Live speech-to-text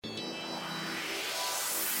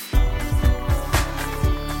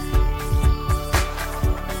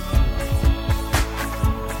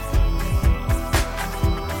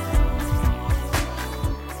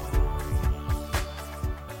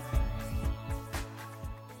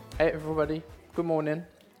Hey everybody, good morning,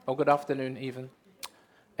 or good afternoon even.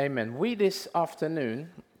 Amen. We this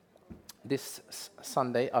afternoon,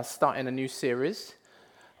 Sunday, are starting a new series.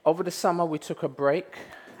 Over the summer we took a break,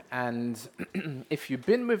 and if you've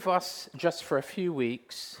been with us just for a few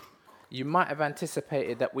weeks, you might have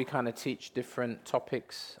anticipated that we kind of teach different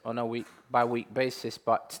topics on a week-by-week basis,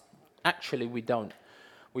 but actually we don't.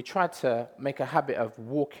 We try to make a habit of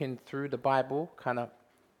walking through the Bible, kind of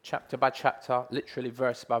chapter by chapter, literally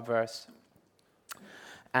verse by verse.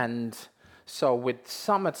 And so with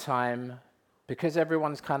summertime, because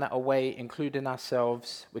everyone's kind of away, including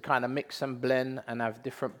ourselves, we kind of mix and blend and have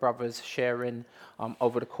different brothers sharing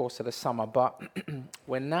over the course of the summer. But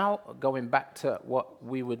we're now going back to what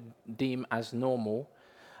we would deem as normal,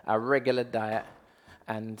 our regular diet.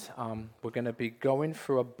 And we're going to be going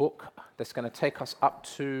through a book that's going to take us up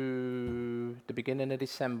to the beginning of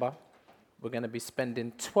December. We're going to be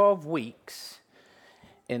spending 12 weeks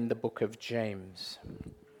in the book of James.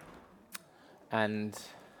 And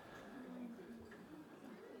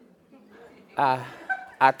our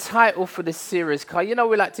title for this series, Carl, you know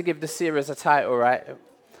we like to give the series a title, right?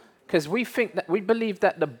 Because we believe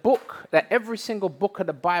that that every single book of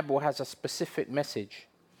the Bible has a specific message.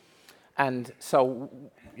 And so,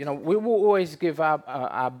 you know, we will always give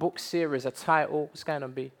our book series a title. What's going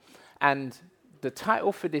on, B? And the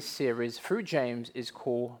title for this series through James is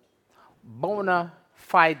called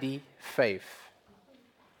Bonafide Faith.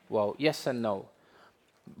 Well, yes and no.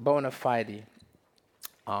 Bonafide.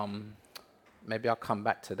 Maybe I'll come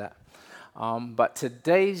back to that. But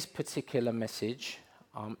today's particular message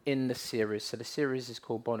in the series, so the series is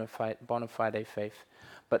called Bonafide Faith.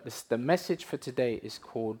 But the message for today is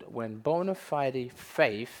called When Bonafide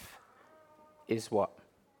Faith is what?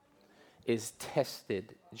 Is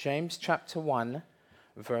tested. James chapter 1,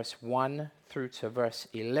 verse 1 through to verse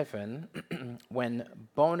 11, when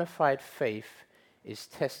bonafide faith is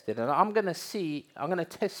tested. And I'm going to test you, I'm going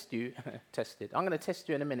to test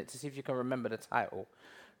you in a minute to see if you can remember the title,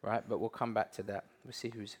 right? But we'll come back to that. We'll see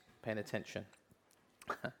who's paying attention.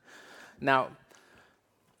 Now,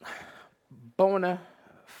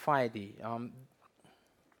 bonafide.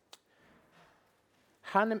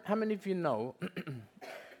 How many of you know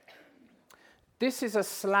this is a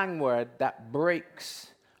slang word that breaks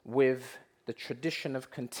with the tradition of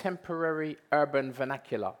contemporary urban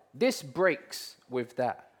vernacular. This breaks with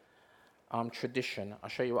that tradition. I'll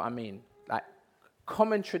show you what I mean. Like,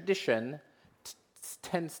 common tradition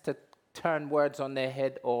tends to turn words on their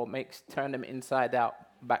head or turn them inside out,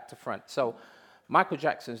 back to front. So Michael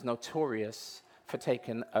Jackson's notorious for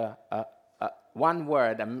taking one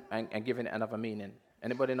word and giving it another meaning.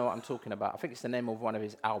 Anybody know what I'm talking about? I think it's the name of one of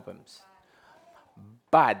his albums.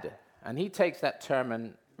 Bad. And he takes that term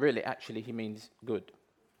and really, actually, he means good,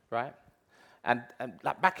 right? And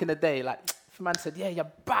like back in the day, like, if a man said, yeah,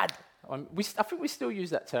 you're bad. I think we still use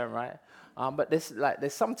that term, right? But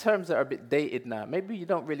there's some terms that are a bit dated now. Maybe you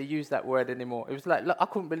don't really use that word anymore. It was like, look, I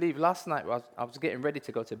couldn't believe last night I was getting ready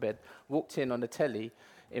to go to bed, walked in on the telly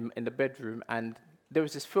in the bedroom, and there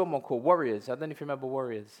was this film on called Warriors. I don't know if you remember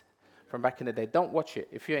Warriors from back in the day. Don't watch it.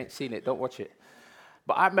 If you ain't seen it, don't watch it.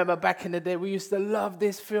 But I remember back in the day, we used to love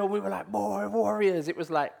this film. We were like, boy, Warriors. It was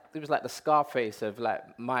like the Scarface of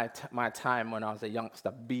like my time when I was a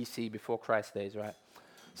youngster, BC, before Christ days, right?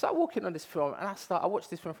 So I walk in on this film, and I watched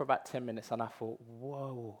this film for about 10 minutes, and I thought,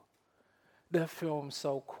 whoa, the film's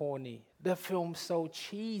so corny. The film's so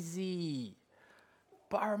cheesy.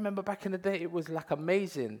 But I remember back in the day, it was like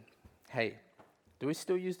amazing. Hey, do we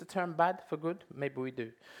still use the term bad for good? Maybe we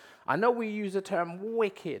do. I know we use the term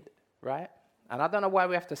wicked, right? And I don't know why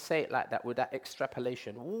we have to say it like that with that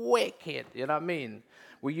extrapolation. Wicked, you know what I mean?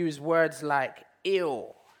 We use words like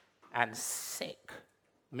ill and sick,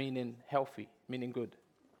 meaning healthy, meaning good.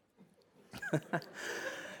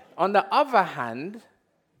 On the other hand,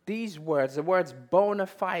 these words, the words bona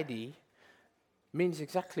fide, means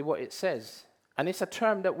exactly what it says. And it's a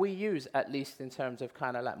term that we use, at least in terms of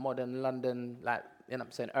kind of like modern London, like, you know what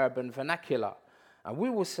I'm saying, urban vernacular. And we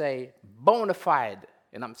will say bona fide.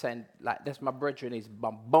 You know what I'm saying? Like, that's my brethren, he's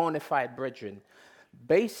my bona fide brethren.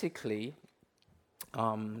 Basically,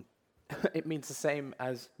 it means the same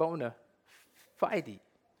as bona fide.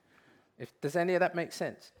 Does any of that make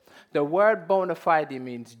sense? The word bona fide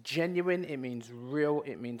means genuine, it means real,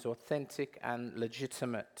 it means authentic and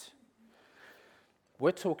legitimate.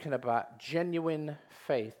 We're talking about genuine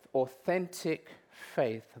faith, authentic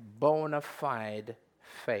faith, bona fide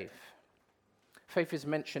faith. Faith is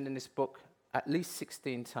mentioned in this book at least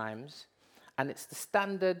 16 times, and it's the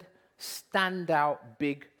standout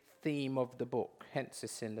big theme of the book. Hence,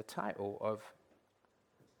 it's in the title of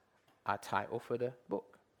our title for the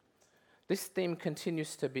book. This theme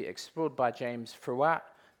continues to be explored by James throughout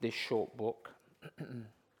this short book.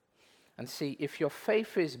 And see, if your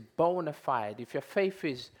faith is bona fide, if your faith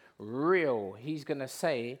is real, he's going to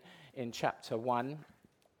say in chapter 1,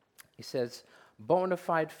 he says, bona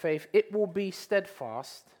fide faith, it will be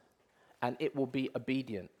steadfast and it will be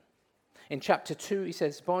obedient. In chapter 2, he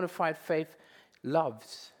says, bona fide faith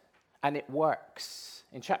loves and it works.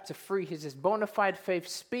 In chapter 3, he says, bona fide faith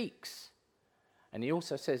speaks. And he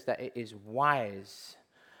also says that it is wise.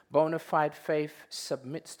 Bona fide faith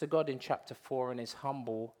submits to God in chapter 4 and is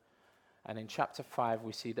humble. And in chapter 5,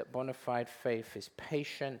 we see that bona fide faith is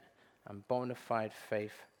patient and bona fide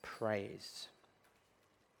faith prays.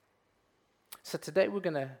 So today we're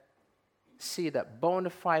going to see that bona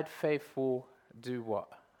fide faith will do what?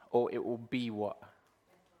 Or it will be what?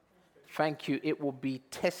 Thank you. It will be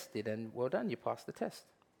tested. And well done, you passed the test.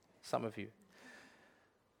 Some of you.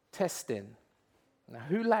 Testing. Now,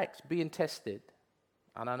 who likes being tested?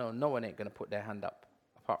 And I know no one ain't going to put their hand up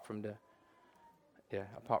apart from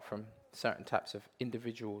certain types of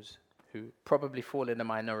individuals who probably fall in the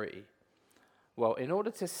minority. Well, in order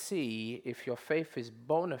to see if your faith is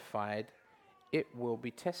bona fide, it will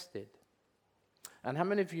be tested. And how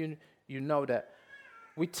many of you know that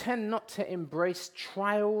we tend not to embrace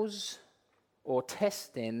trials or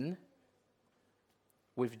testing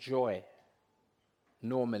with joy,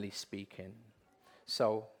 normally speaking?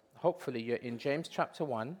 So hopefully you're in James chapter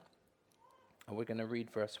 1, and we're going to read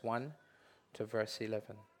verse 1 to verse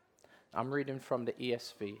 11. I'm reading from the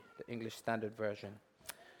ESV, the English Standard Version.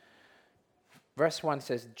 Verse 1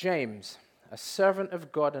 says, James, a servant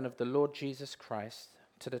of God and of the Lord Jesus Christ,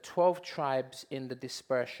 to the 12 tribes in the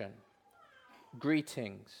dispersion,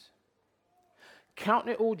 greetings. Count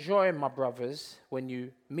it all joy, my brothers, when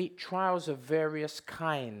you meet trials of various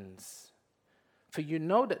kinds. For you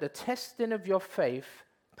know that the testing of your faith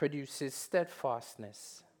produces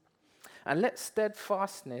steadfastness. And let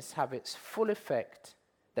steadfastness have its full effect,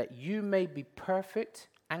 that you may be perfect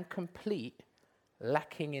and complete,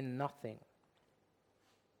 lacking in nothing.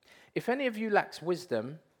 If any of you lacks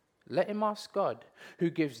wisdom, let him ask God, who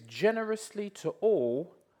gives generously to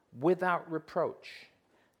all without reproach,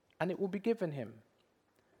 and it will be given him.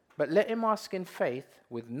 But let him ask in faith,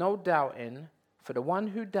 with no doubting, for the one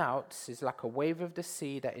who doubts is like a wave of the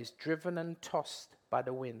sea that is driven and tossed by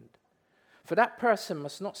the wind. For that person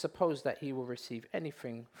must not suppose that he will receive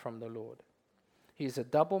anything from the Lord. He is a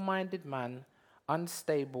double-minded man,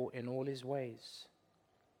 unstable in all his ways.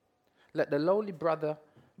 Let the lowly brother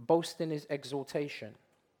boast in his exaltation,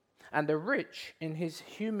 and the rich in his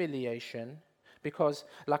humiliation, because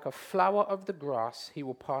like a flower of the grass he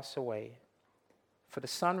will pass away. For the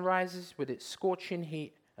sun rises with its scorching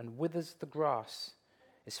heat and withers the grass.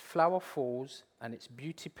 Its flower falls and its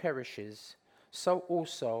beauty perishes. So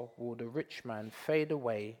also will the rich man fade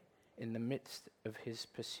away in the midst of his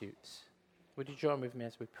pursuits. Would you join with me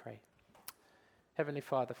as we pray? Heavenly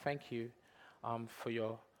Father, thank you for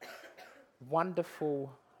your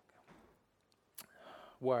wonderful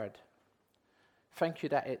word. Thank you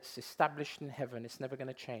that it's established in heaven. It's never going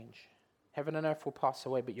to change. Heaven and earth will pass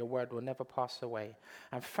away, but your word will never pass away.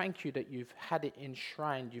 And thank you that you've had it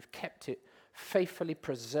enshrined. You've kept it faithfully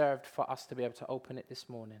preserved for us to be able to open it this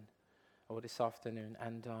morning or this afternoon.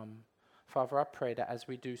 And Father, I pray that as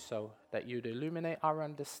we do so, that you'd illuminate our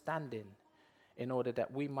understanding in order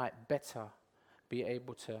that we might better be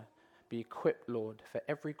able to be equipped, Lord, for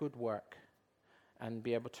every good work and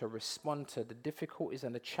be able to respond to the difficulties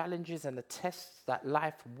and the challenges and the tests that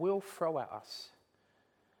life will throw at us,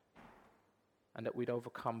 and that we'd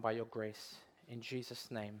overcome by your grace. In Jesus'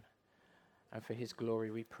 name and for his glory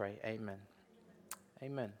we pray. Amen.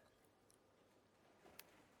 Amen.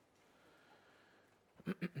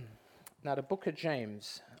 Now the book of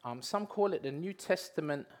James, some call it the New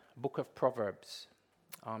Testament book of Proverbs.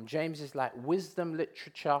 James is like wisdom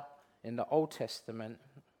literature in the Old Testament,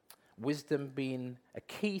 wisdom being a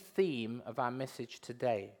key theme of our message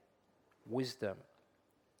today, wisdom.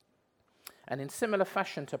 And in similar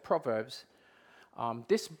fashion to Proverbs,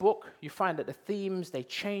 this book, you find that the themes, they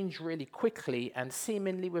change really quickly and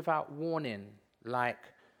seemingly without warning. Like,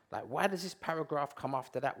 why does this paragraph come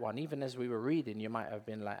after that one? Even as we were reading, you might have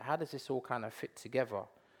been like, how does this all kind of fit together?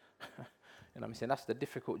 You know what I'm saying? That's the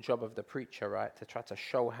difficult job of the preacher, right? To try to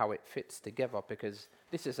show how it fits together, because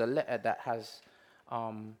this is a letter that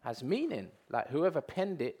has meaning. Like whoever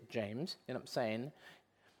penned it, James, you know what I'm saying?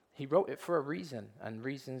 He wrote it for a reason, and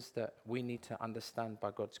reasons that we need to understand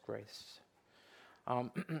by God's grace.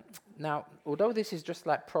 Now, although this is just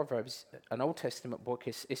like Proverbs, an Old Testament book,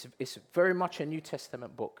 it's very much a New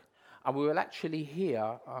Testament book. And we will actually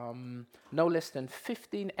hear no less than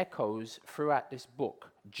 15 echoes throughout this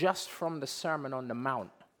book, just from the Sermon on the Mount.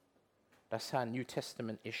 That's how New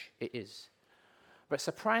Testament-ish it is. But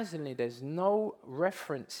surprisingly, there's no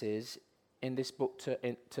references in this book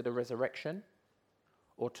to the resurrection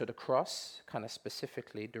or to the cross, kind of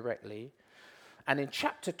specifically, directly. And in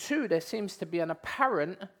chapter 2, there seems to be an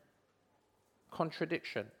apparent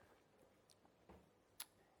contradiction.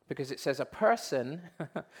 Because it says a person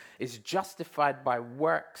is justified by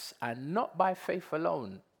works and not by faith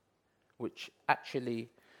alone, which actually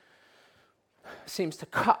seems to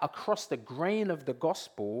cut across the grain of the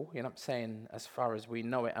gospel, you know what I'm saying, as far as we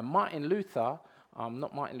know it. And Martin Luther,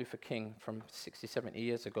 not Martin Luther King from 60, 70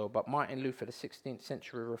 years ago, but Martin Luther, the 16th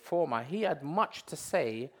century reformer, he had much to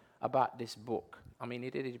say about this book. I mean, he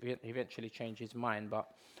did eventually change his mind, but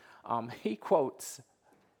he quotes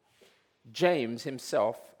James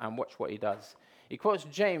himself, and watch what he does. He quotes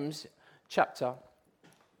James chapter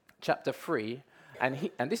 3,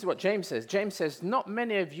 and this is what James says. James says, "Not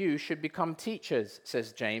many of you should become teachers,"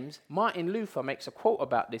 says James. Martin Luther makes a quote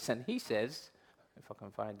about this, and he says, if I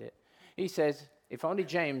can find it, he says, if only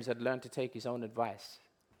James had learned to take his own advice.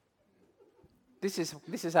 This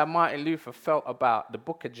is how Martin Luther felt about the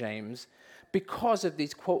book of James because of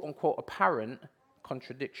these quote-unquote apparent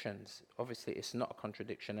contradictions. Obviously, it's not a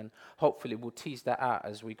contradiction, and hopefully we'll tease that out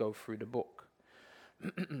as we go through the book.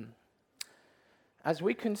 As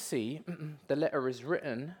we can see, the letter is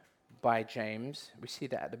written by James. We see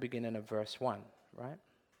that at the beginning of verse 1, right?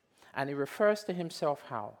 And he refers to himself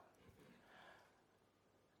how?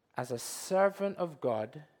 As a servant of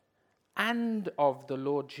God and of the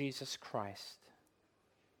Lord Jesus Christ.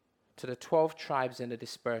 To the 12 tribes in the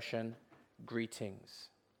dispersion, greetings.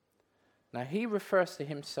 Now, he refers to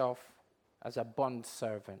himself as a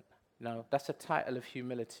bondservant. Now, that's a title of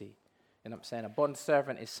humility. You know what I'm saying? A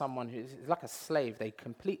bondservant is someone who is like a slave. They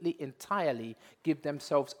completely, entirely give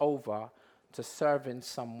themselves over to serving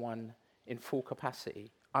someone in full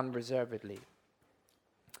capacity, unreservedly.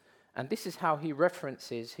 And this is how he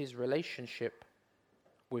references his relationship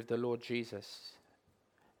with the Lord Jesus.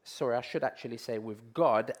 Sorry, I should actually say with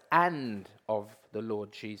God and of the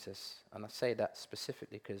Lord Jesus. And I say that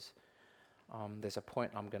specifically because there's a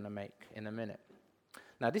point I'm going to make in a minute.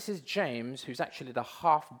 Now, this is James, who's actually the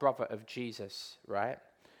half-brother of Jesus, right?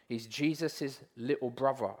 He's Jesus' little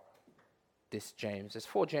brother, this James. There's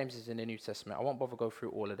 4 Jameses in the New Testament. I won't bother go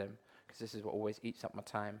through all of them, because this is what always eats up my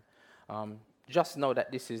time. Just know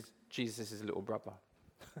that this is Jesus' little brother.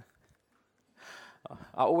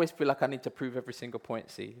 I always feel like I need to prove every single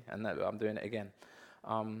point, see, and that I'm doing it again.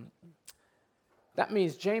 That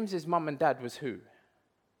means James's mum and dad was who?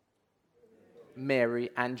 Mary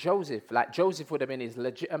and Joseph. Like, Joseph would have been his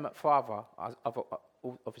legitimate father,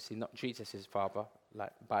 obviously not Jesus' father,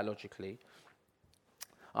 like biologically.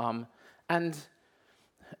 And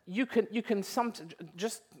you can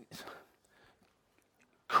just,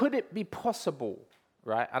 could it be possible,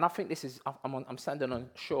 right? And I think this is, I'm standing on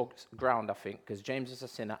sure ground, I think, because James is a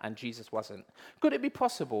sinner and Jesus wasn't. Could it be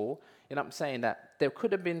possible, you know what I'm saying, that there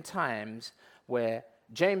could have been times where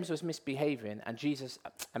James was misbehaving and Jesus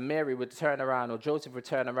and Mary would turn around, or Joseph would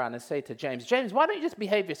turn around and say to James, James, why don't you just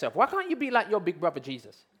behave yourself? Why can't you be like your big brother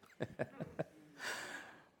Jesus?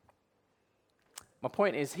 My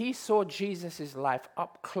point is, he saw Jesus' life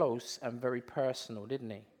up close and very personal, didn't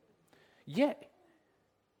he? Yet,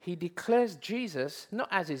 he declares Jesus not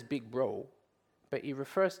as his big bro, but he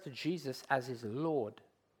refers to Jesus as his Lord,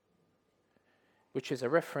 which is a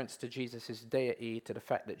reference to Jesus' deity, to the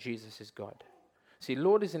fact that Jesus is God. See,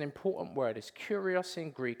 Lord is an important word. It's kurios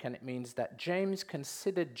in Greek, and it means that James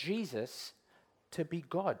considered Jesus to be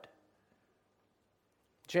God.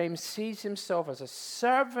 James sees himself as a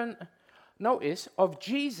servant, notice, of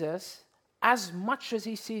Jesus as much as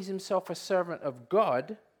he sees himself a servant of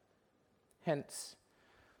God. Hence,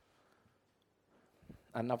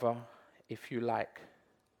 another, if you like,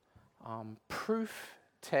 proof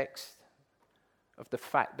text of the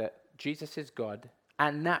fact that Jesus is God,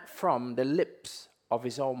 and that from the lips of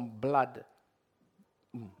his own blood.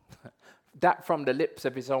 That from the lips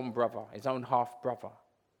of his own brother, his own half-brother.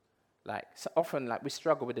 Like, so often, like, we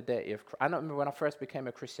struggle with the deity of Christ. I remember when I first became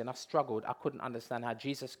a Christian, I struggled. I couldn't understand how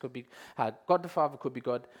Jesus could be, how God the Father could be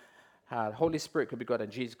God, how the Holy Spirit could be God, and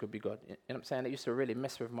Jesus could be God. You know what I'm saying? It used to really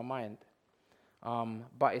mess with my mind.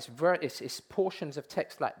 But it's portions of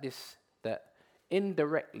text like this that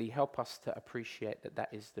indirectly help us to appreciate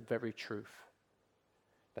that is the very truth.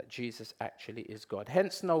 That Jesus actually is God.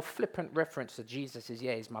 Hence, no flippant reference to Jesus is,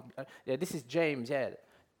 this is James,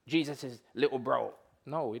 Jesus is little bro.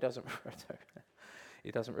 No, he doesn't refer to him.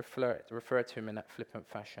 He doesn't refer to him in that flippant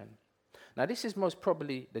fashion. Now, this is most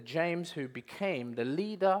probably the James who became the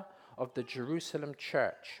leader of the Jerusalem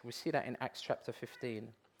church. We see that in Acts chapter 15,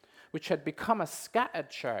 which had become a scattered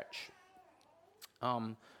church,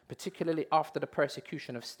 particularly after the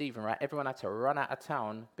persecution of Stephen, right? Everyone had to run out of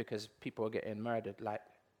town because people were getting murdered, like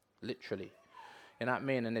literally. You know what I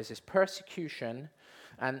mean? And there's this persecution,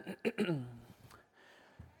 and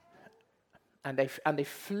and they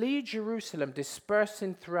flee Jerusalem,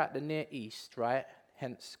 dispersing throughout the Near East, right?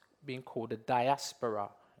 Hence being called a diaspora.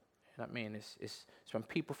 You know what I mean? It's when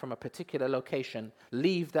people from a particular location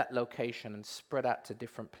leave that location and spread out to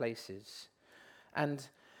different places. And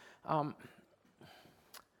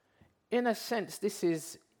in a sense, this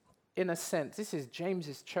is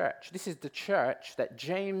James's church. This is the church that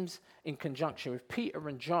James, in conjunction with Peter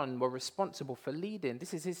and John, were responsible for leading.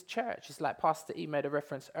 This is his church. It's like Pastor E made a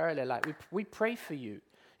reference earlier, like we pray for you.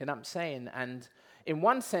 You know what I'm saying? And in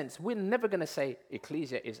one sense, we're never going to say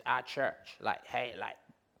Ecclesia is our church. Like, hey, like,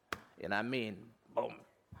 you know what I mean? Boom.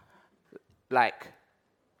 Like,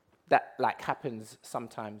 that like happens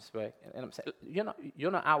sometimes where, and I'm saying,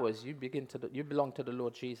 you're not ours. You belong to the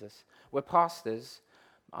Lord Jesus. We're pastors,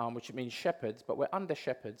 which means shepherds, but we're under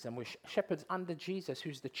shepherds, and we're shepherds under Jesus,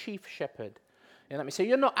 who's the chief shepherd. You know what I mean? So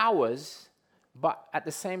you're not ours, but at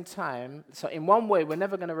the same time, so in one way, we're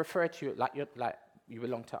never going to refer to you like you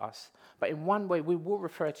belong to us. But in one way, we will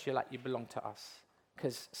refer to you like you belong to us,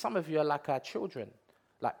 because some of you are like our children,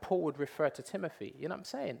 like Paul would refer to Timothy. You know what I'm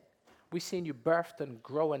saying? We've seen you birthed and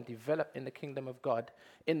grow and develop in the kingdom of God,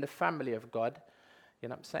 in the family of God. You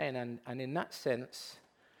know what I'm saying? And in that sense,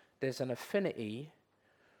 there's an affinity.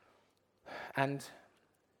 And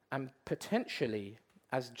potentially,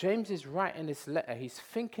 as James is writing this letter, he's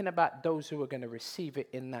thinking about those who are going to receive it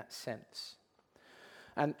in that sense.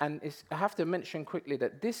 And I have to mention quickly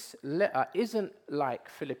that this letter isn't like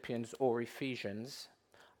Philippians or Ephesians,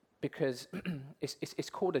 because it's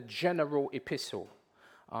called a general epistle.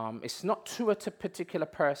 It's not to a particular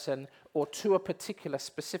person or to a particular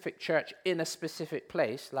specific church in a specific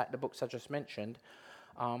place, like the books I just mentioned.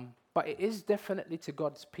 But it is definitely to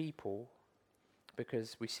God's people,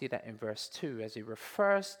 because we see that in verse 2, as he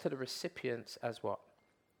refers to the recipients as what?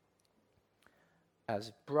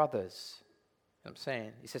 As brothers. You know what I'm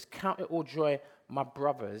saying? He says, count it all joy, my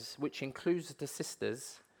brothers, which includes the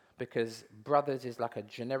sisters, because brothers is like a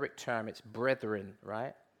generic term. It's brethren,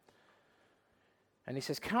 right? And he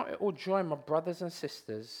says, count it all joy, my brothers and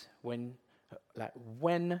sisters, when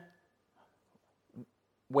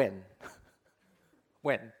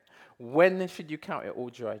should you count it all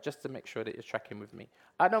joy? Just to make sure that you're tracking with me.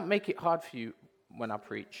 I don't make it hard for you when I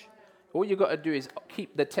preach. All you got to do is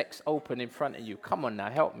keep the text open in front of you. Come on now,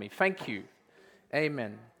 help me. Thank you.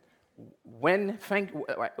 Amen.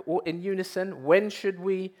 In unison, when should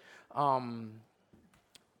we... Now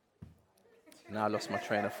I lost my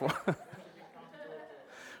train of thought.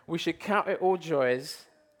 We should count it all joys.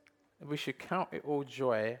 We should count it all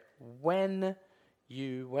joy when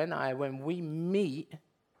we meet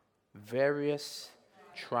various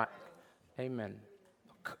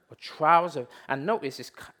trials of, and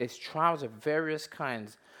notice it's trials of various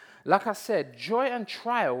kinds. Like I said, joy and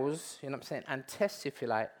trials, you know what I'm saying, and tests, if you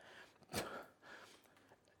like.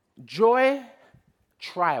 Joy,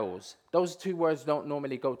 trials, those two words don't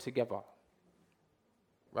normally go together,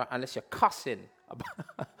 right? Unless you're cussing,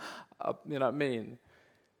 you know what I mean?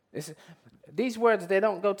 These words, they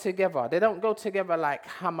don't go together. They don't go together like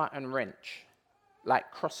hammer and wrench,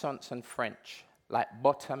 like croissants and French, like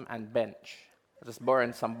bottom and bench. I'm just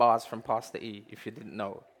borrowing some bars from Pastor E, if you didn't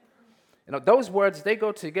know. You know, those words, they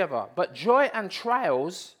go together. But joy and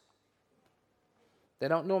trials, they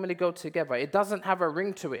don't normally go together. It doesn't have a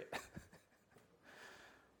ring to it.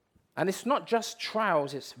 And it's not just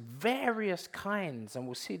trials, it's various kinds. And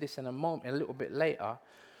we'll see this in a moment, a little bit later.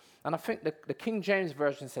 And I think the King James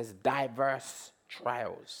Version says diverse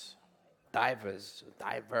trials. Diverse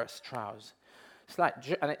trials. It's like,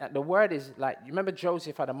 and the word is like, you remember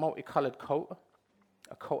Joseph had a multicolored coat?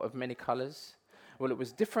 A coat of many colors? Well, it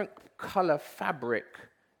was different color fabric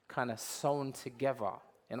kind of sewn together. You know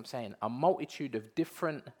what I'm saying? A multitude of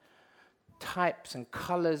different types and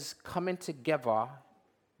colors coming together.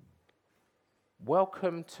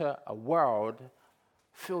 Welcome to a world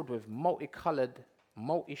filled with multicolored,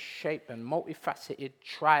 multi-shaped, and multifaceted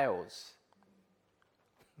trials.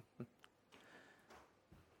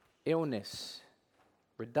 Illness,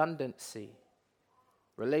 redundancy,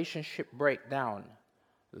 relationship breakdown,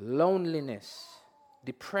 loneliness,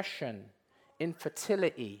 depression,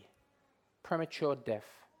 infertility, premature death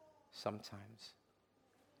sometimes.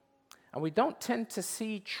 And we don't tend to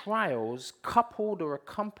see trials coupled or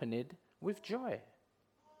accompanied with joy.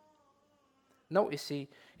 Notice he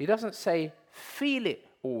doesn't say, feel it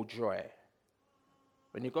all joy.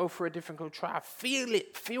 When you go through a difficult trial, feel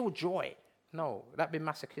it, feel joy. No, that'd be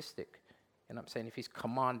masochistic. You know what I'm saying? If he's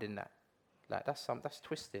commanding that. Like, that's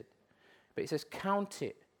twisted. But he says, count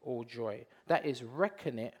it all joy. That is,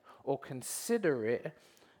 reckon it or consider it.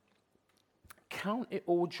 Count it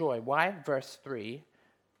all joy. Why? Verse 3.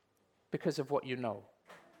 Because of what you know.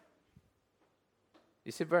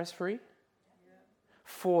 You see verse 3? Yeah.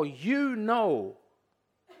 For you know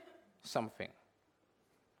something.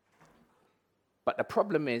 But the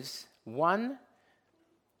problem is, one,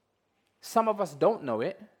 some of us don't know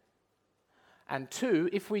it. And two,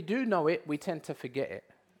 if we do know it, we tend to forget it.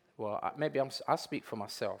 Well, I'll speak for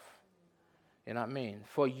myself. You know what I mean?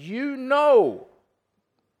 For you know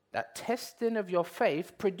that testing of your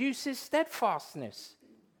faith produces steadfastness.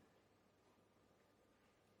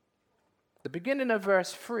 The beginning of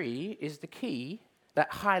verse 3 is the key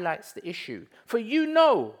that highlights the issue. For you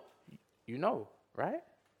know, right?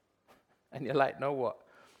 And you're like, know what?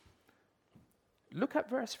 Look at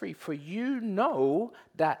verse 3. For you know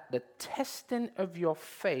that the testing of your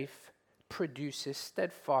faith produces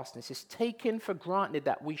steadfastness. It's taken for granted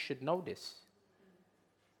that we should know this.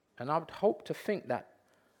 And I would hope to think that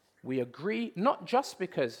we agree, not just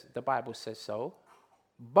because the Bible says so,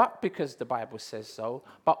 but because the Bible says so,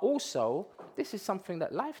 but also this is something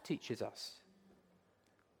that life teaches us.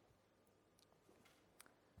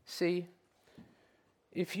 See,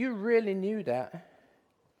 if you really knew that,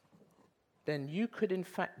 then you could in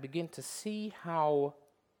fact begin to see how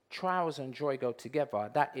trials and joy go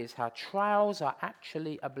together. That is, how trials are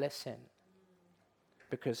actually a blessing.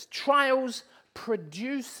 Because trials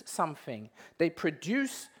produce something. They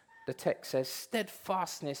produce, the text says,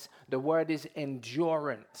 steadfastness. The word is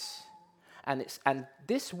endurance. And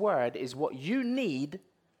this word is what you need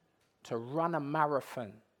to run a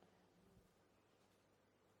marathon.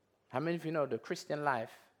 How many of you know the Christian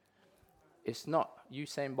life is not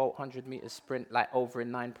Usain Bolt 100-meter sprint like over in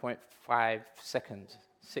 9.5 seconds,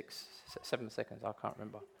 7 seconds, I can't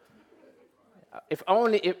remember. If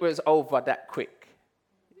only it was over that quick.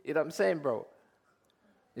 You know what I'm saying, bro?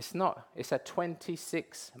 It's not. It's a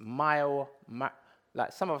 26-mile,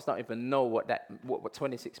 like some of us don't even know what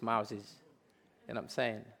 26 miles is. You know what I'm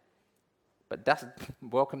saying? But that's,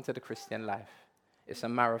 welcome to the Christian life. It's a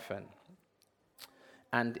marathon.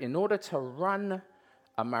 And in order to run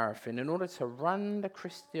a marathon, in order to run the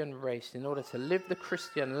Christian race, in order to live the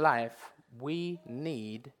Christian life, we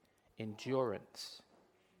need endurance.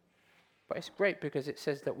 But it's great because it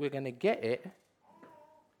says that we're going to get it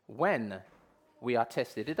when we are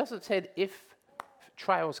tested. It doesn't say if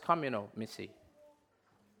trials come, Missy.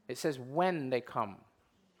 It says when they come.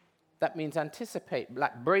 That means anticipate,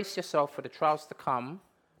 like brace yourself for the trials to come.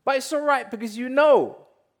 But it's all right because you know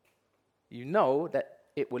that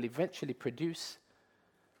it will eventually produce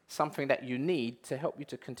something that you need to help you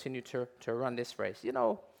to continue to run this race. You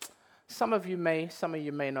know, some of you may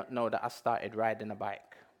not know that I started riding a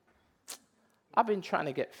bike. I've been trying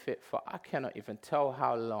to get fit for, I cannot even tell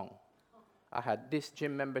how long. I had this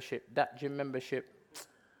gym membership, that gym membership.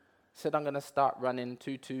 Said I'm going to start running.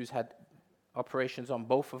 Tutus had operations on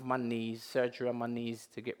both of my knees, surgery on my knees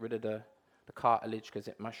to get rid of the cartilage because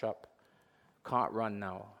it mash up. Can't run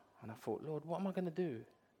now. And I thought, Lord, what am I going to do?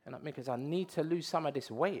 And because I need to lose some of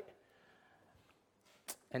this weight.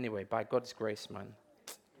 Anyway, by God's grace, man.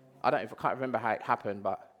 I can't remember how it happened,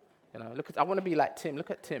 but I want to be like Tim.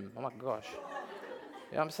 Look at Tim. Oh my gosh. You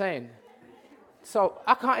know what I'm saying? So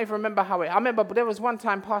I can't even remember how I remember, but there was one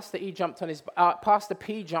time Pastor P jumped on his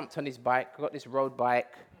bike. I got this road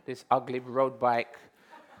bike, this ugly road bike.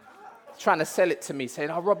 Trying to sell it to me, saying,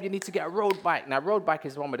 "Oh, Rob, you need to get a road bike." Now, road bike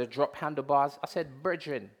is the one with the drop handlebars. I said,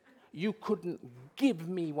 "Brethren, you couldn't give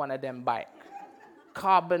me one of them bike.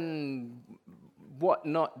 Carbon,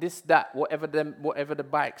 whatnot, this, that, whatever the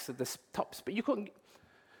bikes are, the tops, but you couldn't."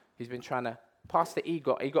 He's been trying to. Pastor E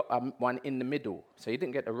got one in the middle, so he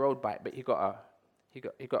didn't get the road bike, but he got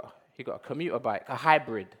a commuter bike, a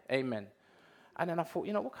hybrid. Amen. And then I thought,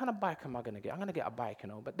 what kind of bike am I going to get? I'm going to get a bike,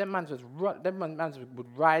 But them mans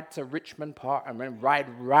would ride to Richmond Park and then ride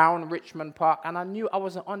round Richmond Park, and I knew I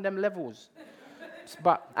wasn't on them levels.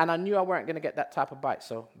 And I knew I weren't going to get that type of bike.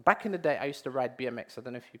 So back in the day, I used to ride BMX. I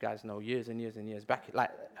don't know if you guys know, years and years and years back.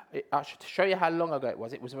 I should show you how long ago it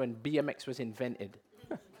was. It was when BMX was invented.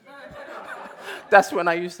 That's when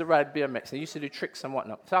I used to ride BMX. I used to do tricks and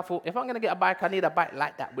whatnot. So I thought, if I'm going to get a bike, I need a bike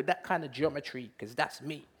like that, with that kind of geometry, because that's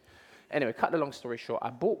me. Anyway, cut the long story short, I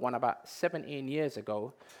bought one about 17 years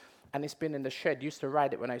ago, and it's been in the shed. Used to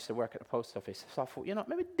ride it when I used to work at the post office. So I thought,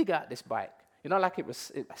 maybe dig out this bike. Like it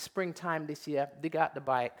was springtime this year, dig out the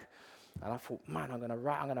bike. And I thought, man, I'm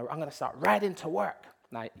gonna start riding to work.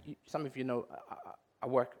 Now, some of you know, I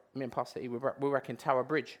work. Me and Pastor E, we work in Tower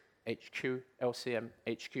Bridge, HQ, LCM,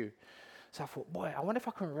 HQ. So I thought, boy, I wonder if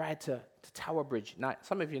I can ride to Tower Bridge. Now,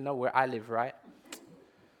 some of you know where I live, right?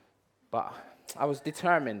 But I was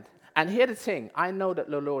determined. And here's the thing, I know that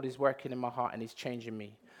the Lord is working in my heart and he's changing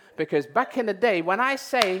me. Because back in the day, when I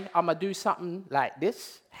say I'm going to do something like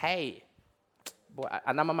this, hey, boy,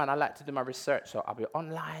 and I'm a man, I like to do my research. So I'll be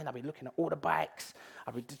online, I'll be looking at all the bikes,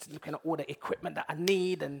 I'll be just looking at all the equipment that I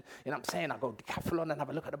need. And, you know what I'm saying, I'll go Decathlon and have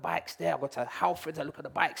a look at the bikes there. I'll go to Halfords and look at the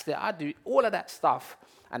bikes there. I do all of that stuff.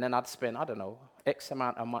 And then I'd spend, I don't know, X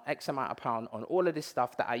amount of pound on all of this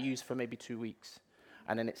stuff that I use for maybe 2 weeks.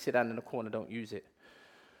 And then it sit down in the corner, don't use it.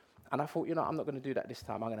 And I thought, you know, I'm not going to do that this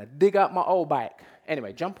time. I'm going to dig out my old bike.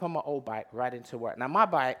 Anyway, jump on my old bike, ride into work. Now, my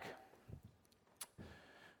bike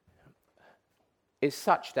is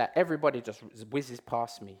such that everybody just whizzes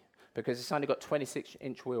past me because it's only got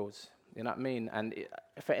 26-inch wheels. You know what I mean? And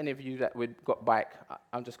for any of you that would got bike,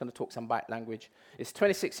 I'm just going to talk some bike language. It's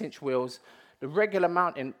 26-inch wheels. The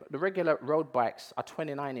regular road bikes are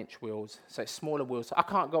 29-inch wheels, so it's smaller wheels. So I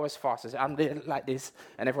can't go as fast as I'm there like this,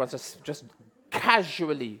 and everyone's just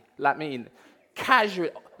casually,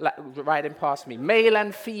 casually riding past me, male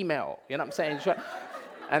and female. You know what I'm saying?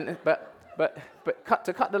 And but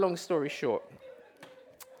to cut the long story short,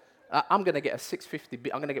 I'm gonna get a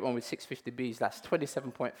 650B. I'm gonna get one with 650Bs. That's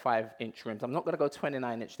 27.5-inch rims. I'm not gonna go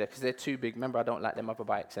 29-inch there because they're too big. Remember, I don't like them other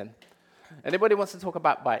bikes. And anybody wants to talk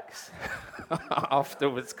about bikes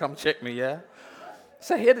afterwards, come check me, yeah?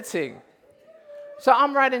 So here's the thing. So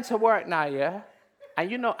I'm riding to work now, yeah? And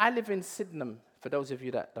you know, I live in Sydenham, for those of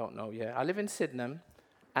you that don't know, yeah? I live in Sydenham,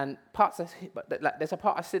 and there's a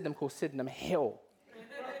part of Sydenham called Sydenham Hill.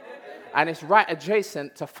 And it's right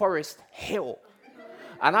adjacent to Forest Hill.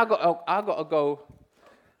 And I got to go,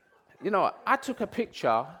 you know, I took a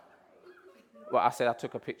picture. Well, I said I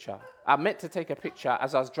took a picture. I meant to take a picture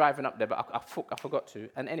as I was driving up there, but I forgot to.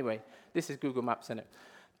 And anyway, this is Google Maps, isn't it?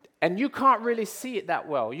 And you can't really see it that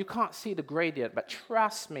well. You can't see the gradient, but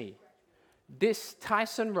trust me, this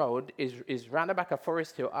Tyson Road is round the back of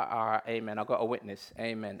Forest Hill. Amen. I got a witness.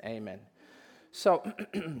 Amen. Amen. So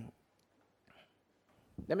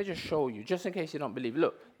let me just show you, just in case you don't believe.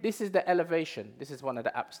 Look, this is the elevation. This is one of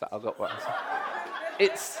the apps that I got.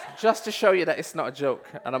 It's just to show you that it's not a joke,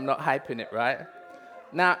 and I'm not hyping it, right?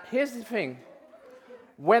 Now, here's the thing.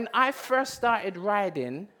 When I first started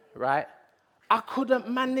riding, right, I couldn't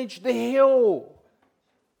manage the hill.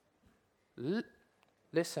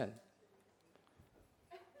 Listen.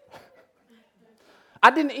 I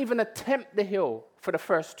didn't even attempt the hill for the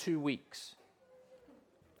first 2 weeks.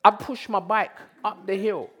 I pushed my bike up the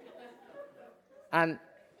hill. And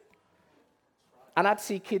I'd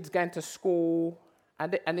see kids going to school,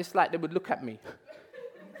 and it's like they would look at me.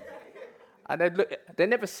 And they'd look, they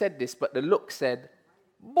never said this, but the look said,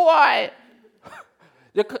 boy,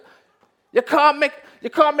 you can't make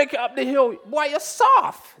it up the hill. Boy, you're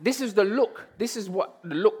soft. This is the look. This is what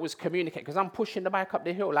the look was communicating, because I'm pushing the bike up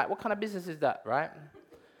the hill. Like, what kind of business is that, right?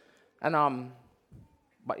 And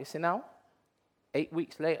but you see now, 8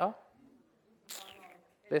 weeks later,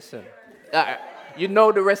 listen, you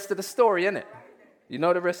know the rest of the story, innit? You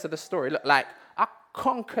know the rest of the story. Look, like, I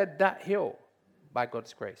conquered that hill by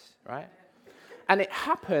God's grace, right? And it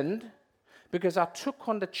happened because I took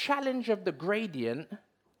on the challenge of the gradient.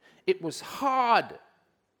 It was hard.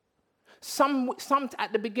 Some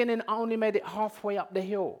at the beginning, I only made it halfway up the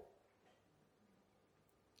hill.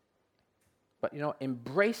 But, you know,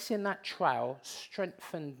 embracing that trial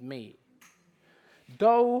strengthened me.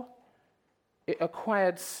 Though it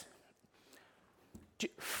acquired,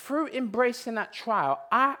 through embracing that trial,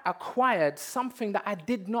 I acquired something that I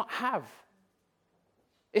did not have.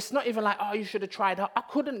 It's not even like, oh, you should have tried hard. I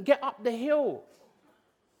couldn't get up the hill.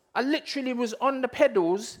 I literally was on the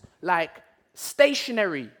pedals, like,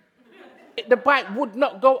 stationary. The bike would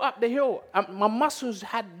not go up the hill. My muscles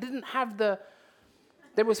didn't have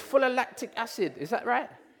they was full of lactic acid. Is that right?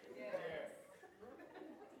 Yeah.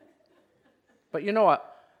 But you know what?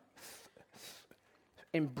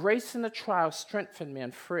 Embracing the trial strengthened me,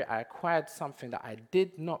 and through it, I acquired something that I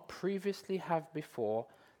did not previously have before.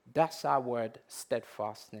 That's our word,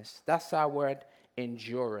 steadfastness. That's our word,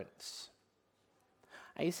 endurance.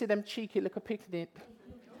 And you see them cheeky little picnic.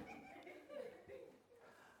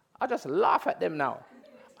 I just laugh at them now.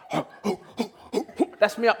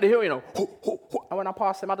 That's me up the hill, you know. And when I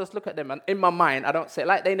pass them, I just look at them, and in my mind, I don't say,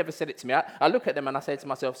 like they never said it to me. I look at them and I say to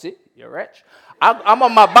myself, see, you're wretch. I'm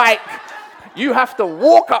on my bike. You have to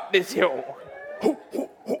walk up this hill.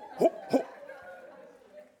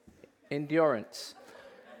 Endurance.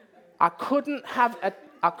 I couldn't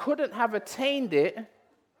have attained it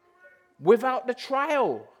without the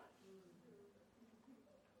trial.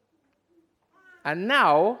 And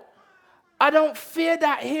now, I don't fear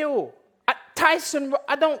that hill. Tyson,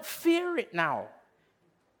 I don't fear it now.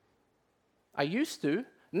 I used to.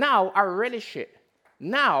 Now, I relish it.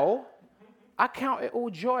 Now, I count it all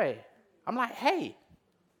joy. I'm like, hey,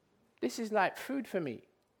 this is like food for me.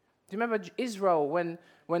 Do you remember Israel when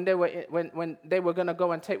they were going to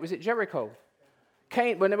go and take, was it Jericho?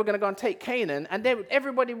 When they were going to go and take Canaan, and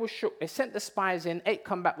everybody was shook. They sent the spies in. 8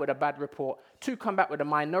 come back with a bad report. 2 come back with a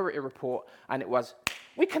minority report. And it was,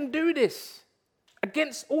 we can do this.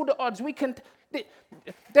 Against all the odds, we can.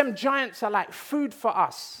 Them giants are like food for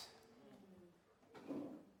us.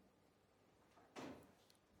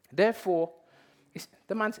 Therefore,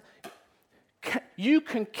 the man said, you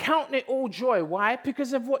can count it all joy. Why?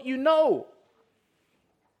 Because of what you know.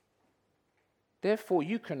 Therefore,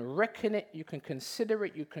 you can reckon it, you can consider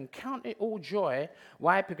it, you can count it all joy.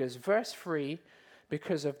 Why? Because verse 3,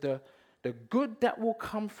 because of the good that will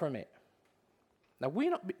come from it. Now,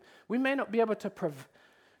 we may not be able to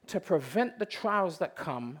prevent the trials that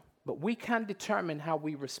come, but we can determine how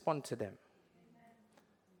we respond to them.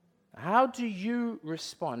 How do you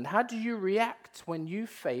respond? How do you react when you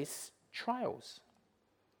face trials?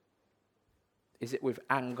 Is it with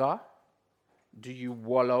anger? Do you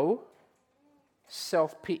wallow?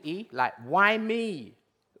 Self-pity? Like, why me?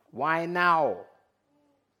 Why now?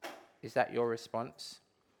 Is that your response?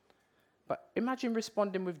 But imagine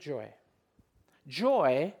responding with joy.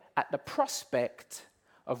 Joy at the prospect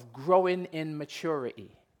of growing in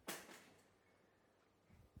maturity.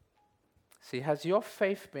 See, has your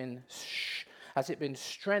faith been, has it been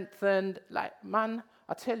strengthened? Like, man,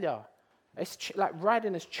 I tell you, it's like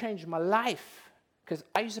riding has changed my life. Because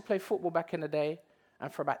I used to play football back in the day,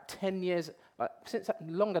 and for about 10 years, since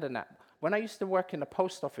longer than that, when I used to work in the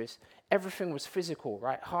post office, everything was physical,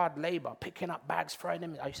 right? Hard labor, picking up bags, throwing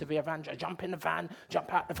them. I used to be a van, jump in the van,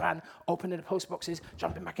 jump out the van, opening the post boxes,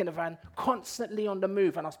 jumping back in the van, constantly on the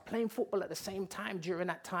move. And I was playing football at the same time during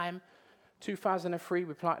that time. 2003,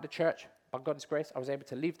 we planted a church. By God's grace, I was able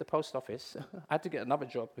to leave the post office. I had to get another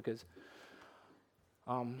job because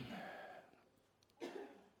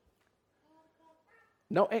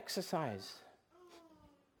no exercise.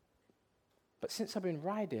 But since I've been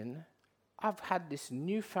riding, I've had this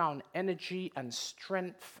newfound energy and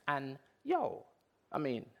strength and,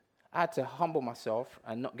 I had to humble myself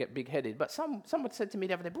and not get big-headed. But someone said to me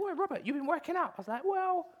the other day, boy, Robert, you've been working out. I was like,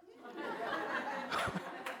 well,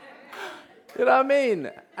 you know what I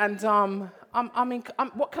mean? And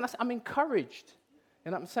what can I say? I'm encouraged.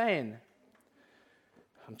 You know what I'm saying?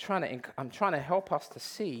 I'm trying to help us to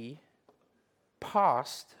see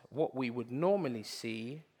past what we would normally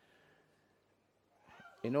see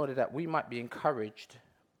in order that we might be encouraged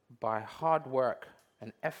by hard work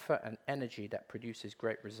and effort and energy that produces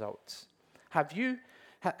great results.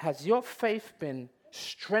 Has your faith been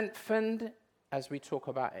strengthened, as we talk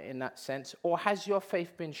about it in that sense, or has your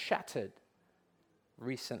faith been shattered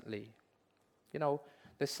recently? You know,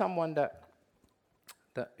 there's someone that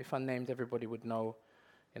if I named, everybody would know,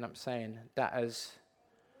 you know what I'm saying, that has,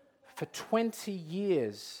 for 20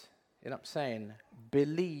 years, you know what I'm saying,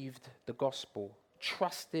 believed the gospel,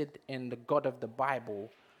 trusted in the God of the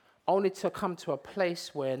Bible, only to come to a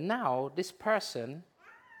place where now this person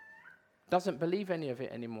doesn't believe any of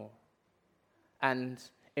it anymore. And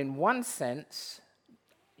in one sense,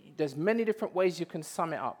 there's many different ways you can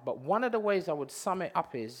sum it up, but one of the ways I would sum it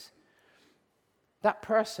up is that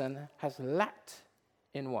person has lacked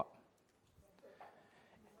in what?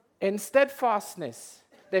 In steadfastness.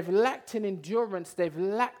 They've lacked in endurance. They've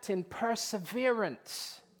lacked in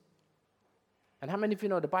perseverance. And how many of you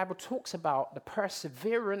know the Bible talks about the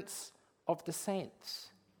perseverance of the saints?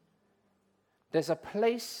 There's a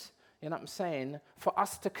place, you know what I'm saying, for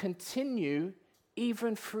us to continue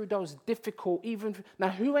even through those difficult, now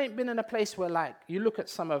who ain't been in a place where, like, you look at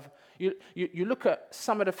some of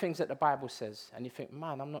the things that the Bible says and you think,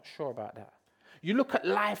 man, I'm not sure about that. You look at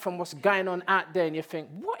life and what's going on out there and you think,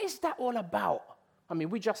 what is that all about? I mean,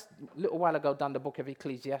 we just, a little while ago, done the book of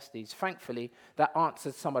Ecclesiastes. Thankfully, that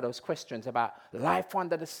answered some of those questions about life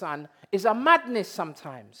under the sun is a madness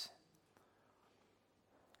sometimes.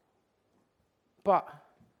 But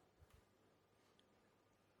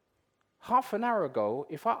half an hour ago,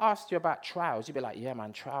 if I asked you about trials, you'd be like, yeah,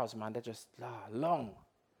 man, trials, man, they're just long.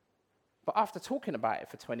 But after talking about it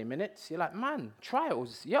for 20 minutes, you're like, man,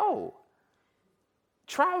 trials,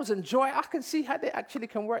 trials and joy, I can see how they actually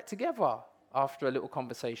can work together after a little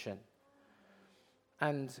conversation.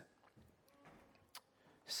 And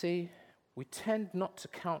see, we tend not to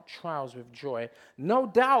count trials with joy. No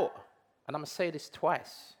doubt, and I'm going to say this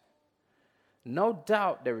twice, no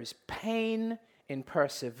doubt there is pain in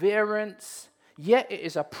perseverance, yet it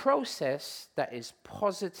is a process that is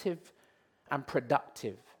positive and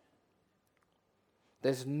productive.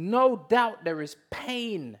 There's no doubt there is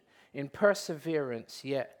pain in perseverance,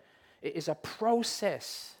 yet it is a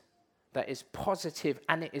process that is positive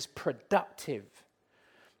and it is productive.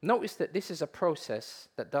 Notice that this is a process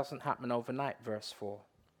that doesn't happen overnight, verse 4.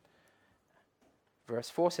 Verse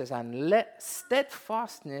 4 says, and let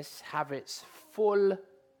steadfastness have its full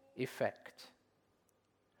effect,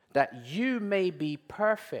 that you may be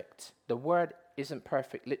perfect. The word isn't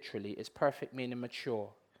perfect literally, it's perfect meaning mature,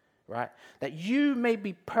 right? That you may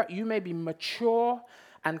be mature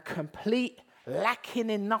and complete, lacking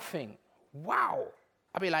in nothing. Wow.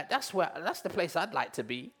 I'd be like, that's the place I'd like to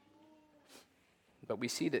be. But we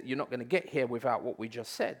see that you're not going to get here without what we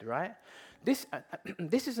just said, right? This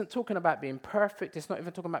isn't talking about being perfect. It's not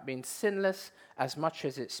even talking about being sinless as much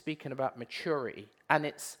as it's speaking about maturity. And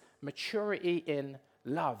it's maturity in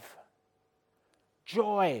love.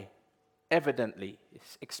 Joy, evidently,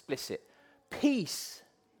 it's explicit. Peace,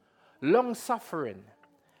 long-suffering,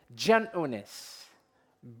 gentleness,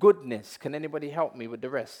 goodness. Can anybody help me with the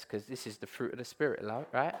rest? Because this is the fruit of the Spirit, love,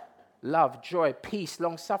 right? Love, joy, peace,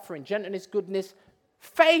 long-suffering, gentleness, goodness,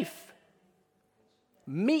 faith,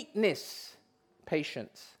 meekness,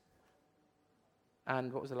 patience.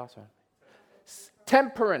 And what was the last one?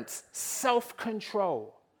 Temperance,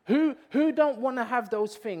 self-control. Who don't want to have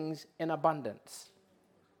those things in abundance?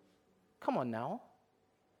 Come on now.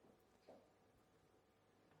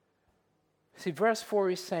 See, verse 4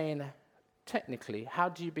 is saying, technically, how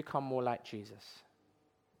do you become more like Jesus?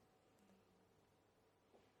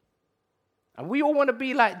 And we all want to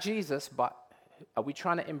be like Jesus, but are we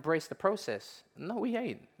trying to embrace the process? No, we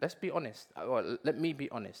ain't. Let's be honest. Or let me be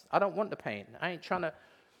honest. I don't want the pain. I ain't trying to.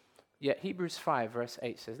 Yet Hebrews 5 verse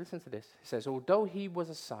 8 says, listen to this. It says, although he was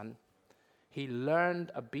a son, he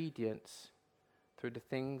learned obedience through the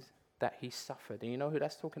things that he suffered. And you know who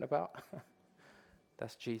that's talking about?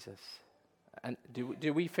 That's Jesus. And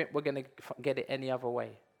do we think we're going to get it any other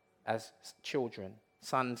way as children,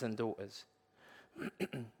 sons and daughters?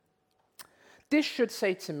 This should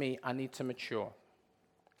say to me, I need to mature.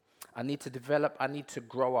 I need to develop. I need to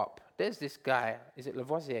grow up. There's this guy, is it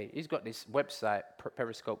Lavoisier? He's got this website,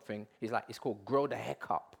 Periscope thing. It's called Grow the Heck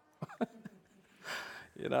Up.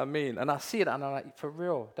 You know what I mean? And I see it and I'm like, for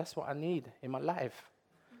real, that's what I need in my life.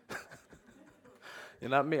 You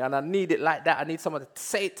know what I mean? And I need it like that. I need someone to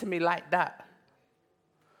say it to me like that.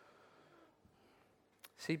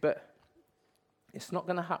 See, but it's not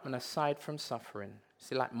going to happen aside from suffering.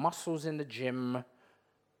 See, like muscles in the gym,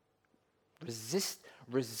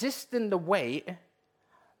 resisting the weight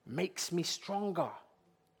makes me stronger.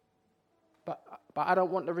 But I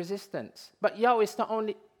don't want the resistance. But it's not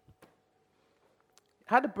only...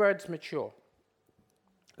 How do birds mature?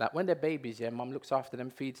 Like when they're babies, mum looks after them,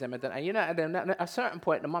 feeds them, and then at a certain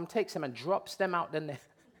point, the mum takes them and drops them out the nest.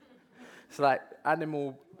 It's like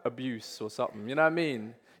animal abuse or something, you know what I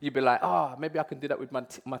mean? You'd be like, maybe I can do that with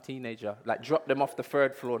my teenager. Like, drop them off the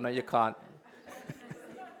 3rd floor. No, you can't.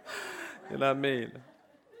 You know what I mean?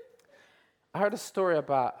 I heard a story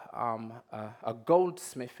about a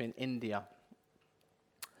goldsmith in India.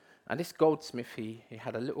 And this goldsmith, he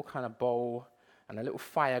had a little kind of bowl and a little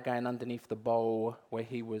fire going underneath the bowl where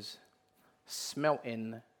he was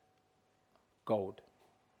smelting gold.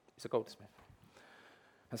 He's a goldsmith.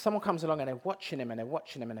 And someone comes along and they're watching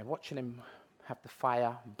him have the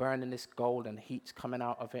fire burning this gold and heat's coming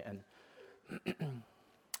out of it.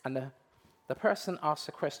 And the person asks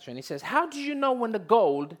a question. He says, how do you know when the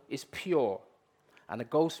gold is pure? And the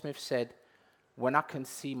goldsmith said, when I can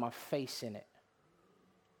see my face in it.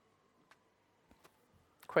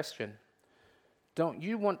 Question. Don't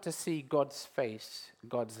you want to see God's face,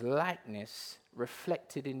 God's likeness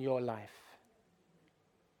reflected in your life?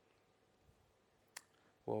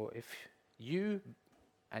 Well, if you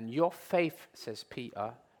and your faith, says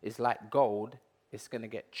Peter, is like gold, it's going to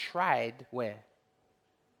get tried where?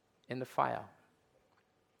 In the fire.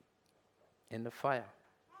 In the fire.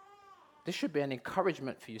 This should be an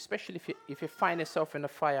encouragement for you, especially if you find yourself in the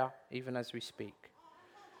fire even as we speak.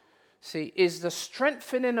 See, is the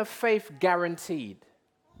strengthening of faith guaranteed?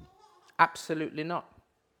 Absolutely not.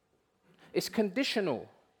 It's conditional.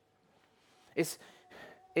 It's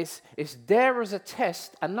there as a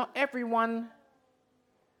test, and not everyone's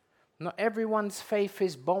faith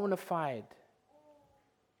is bona fide.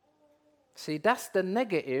 See, that's the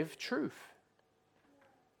negative truth.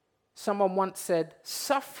 Someone once said,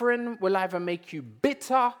 suffering will either make you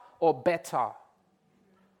bitter or better.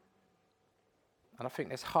 And I think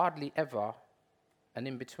there's hardly ever an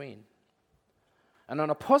in-between. And on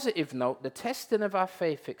a positive note, the testing of our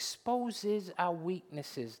faith exposes our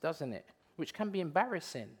weaknesses, doesn't it? Which can be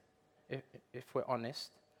embarrassing, if we're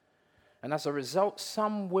honest. And as a result,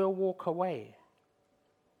 some will walk away.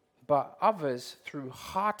 But others, through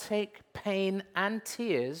heartache, pain, and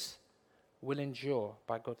tears, will endure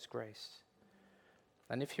by God's grace.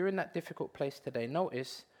 And if you're in that difficult place today,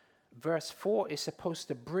 notice verse 4 is supposed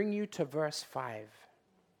to bring you to verse 5.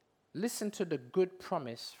 Listen to the good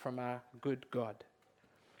promise from our good God.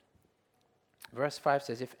 Verse 5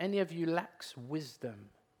 says, if any of you lacks wisdom,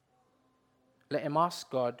 let him ask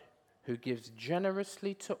God, who gives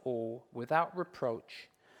generously to all without reproach,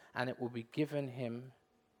 and it will be given him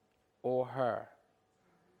or her.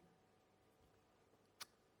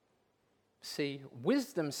 See,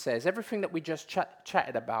 wisdom says, everything that we just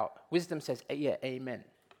chatted about, wisdom says, yeah, amen.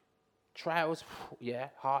 Trials, yeah,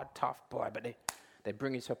 hard, tough, boy, but they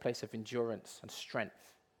bring you to a place of endurance and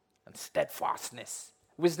strength and steadfastness.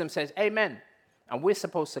 Wisdom says, amen. And we're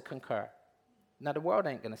supposed to concur. Now, the world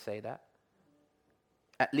ain't going to say that.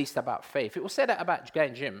 At least about faith. It will say that about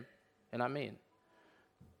going gym. You know what I mean?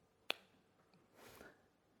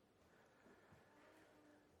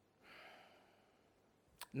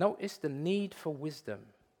 Notice the need for wisdom,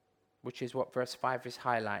 which is what verse 5 is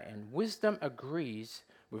highlighting. Wisdom agrees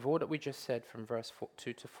with all that we just said from verse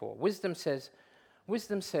 2 to 4. Wisdom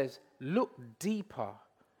says, look deeper.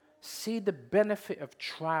 See the benefit of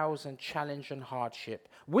trials and challenge and hardship.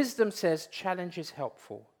 Wisdom says challenge is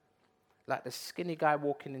helpful. Like the skinny guy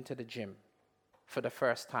walking into the gym for the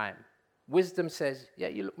first time. Wisdom says, yeah,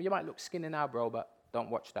 you might look skinny now, bro, but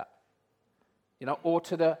don't watch that. You know, or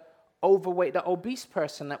to the overweight, the obese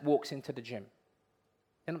person that walks into the gym.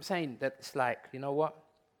 You know what I'm saying? That it's like, you know what?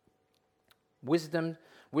 Wisdom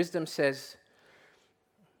says,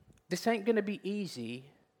 this ain't going to be easy,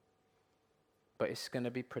 but it's going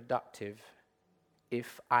to be productive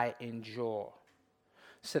if I endure.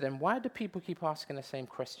 So then why do people keep asking the same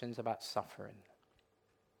questions about suffering?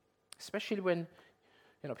 Especially when,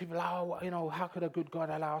 people are, how could a good God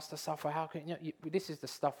allow us to suffer? How can, this is the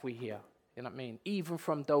stuff we hear. You know what I mean? Even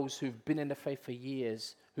from those who've been in the faith for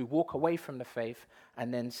years, who walk away from the faith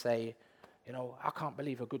and then say, I can't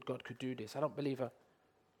believe a good God could do this. I don't believe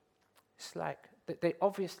It's like they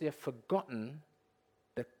obviously have forgotten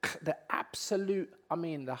the absolute,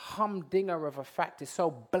 the humdinger of a fact is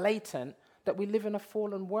so blatant that we live in a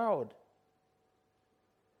fallen world.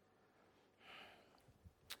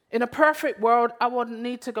 In a perfect world, I wouldn't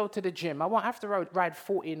need to go to the gym. I won't have to ride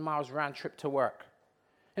 14 miles round trip to work.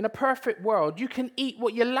 In a perfect world, you can eat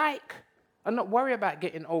what you like and not worry about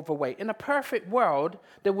getting overweight. In a perfect world,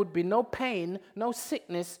 there would be no pain, no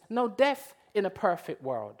sickness, no death in a perfect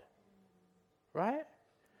world. Right?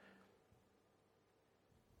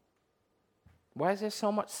 Why is there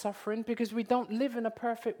so much suffering? Because we don't live in a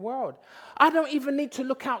perfect world. I don't even need to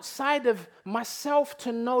look outside of myself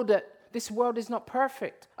to know that this world is not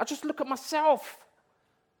perfect. I just look at myself.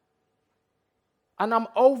 And I'm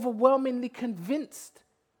overwhelmingly convinced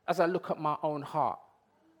as I look at my own heart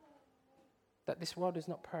that this world is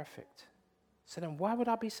not perfect. So then why would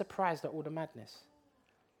I be surprised at all the madness?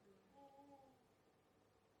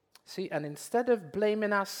 See, and instead of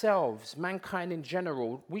blaming ourselves, mankind in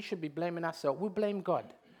general, we should be blaming ourselves. We blame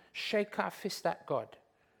God. Shake our fist at God.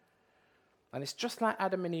 And it's just like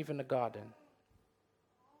Adam and Eve in the garden.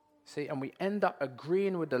 See, and we end up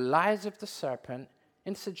agreeing with the lies of the serpent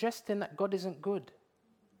in suggesting that God isn't good.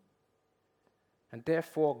 And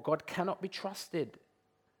therefore, God cannot be trusted.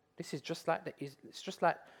 This is just like it's just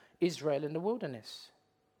like Israel in the wilderness.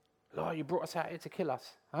 Lord, you brought us out here to kill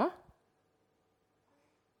us. Huh?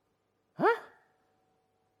 Huh?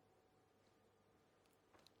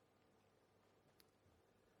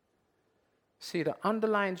 See, the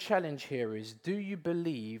underlying challenge here is, do you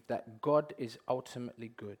believe that God is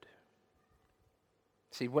ultimately good?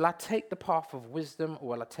 See, will I take the path of wisdom or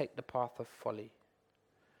will I take the path of folly?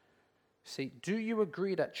 See, do you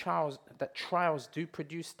agree that trials do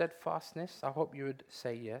produce steadfastness? I hope you would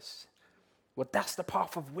say yes. Well, that's the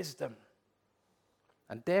path of wisdom.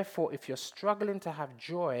 And therefore, if you're struggling to have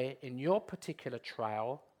joy in your particular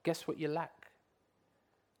trial, guess what you lack?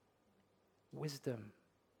 Wisdom.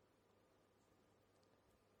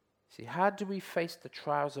 See, how do we face the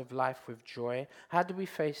trials of life with joy? How do we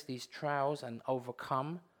face these trials and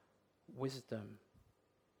overcome? Wisdom.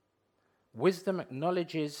 Wisdom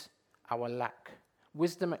acknowledges our lack.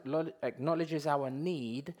 Wisdom acknowledges our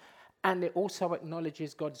need, and it also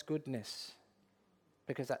acknowledges God's goodness.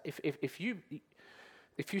 Because if you...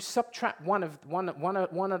 If you subtract one of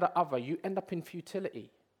the other, you end up in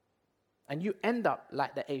futility. And you end up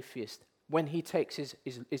like the atheist when he takes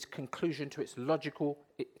his conclusion to its logical,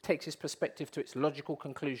 it takes his perspective to its logical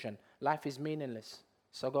conclusion. Life is meaningless,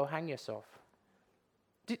 so go hang yourself.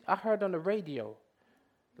 I heard on the radio,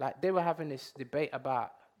 like they were having this debate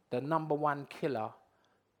about the number one killer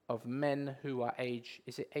of men who are aged,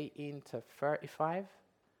 is it 18 to 35?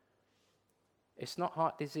 It's not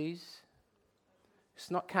heart disease. It's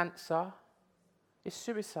not cancer. It's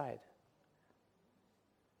suicide.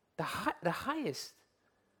 The highest.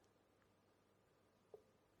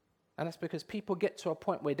 And that's because people get to a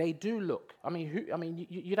point where they do look. I mean,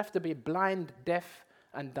 you'd have to be blind, deaf,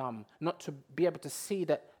 and dumb not to be able to see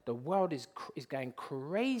that the world is going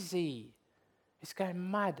crazy. It's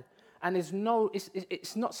going mad. And it's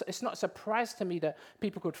not a surprise to me that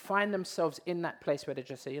people could find themselves in that place where they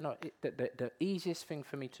just say, the easiest thing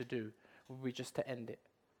for me to do would be just to end it.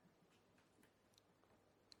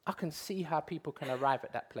 I can see how people can arrive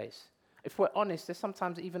at that place. If we're honest, there's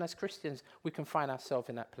sometimes, even as Christians, we can find ourselves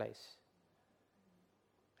in that place.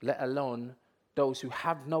 Let alone those who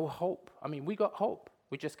have no hope. I mean, we got hope.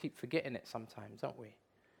 We just keep forgetting it sometimes, don't we?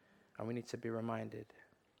 And we need to be reminded.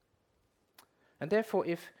 And therefore,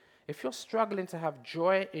 if you're struggling to have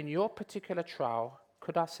joy in your particular trial,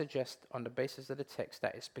 could I suggest on the basis of the text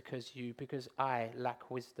that it's because I lack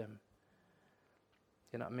wisdom?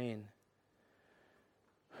 You know what I mean?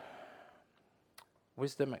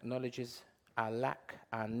 Wisdom acknowledges our lack,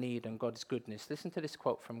 our need, and God's goodness. Listen to this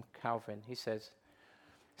quote from Calvin. He says,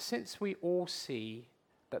 "Since we all see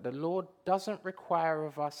that the Lord doesn't require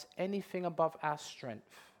of us anything above our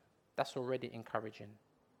strength," that's already encouraging.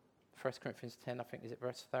 1 Corinthians 10, I think, is it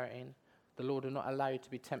verse 13? "The Lord will not allow you to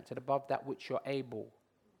be tempted above that which you're able."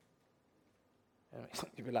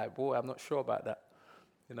 You'd be like, boy, I'm not sure about that.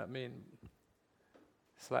 You know what I mean?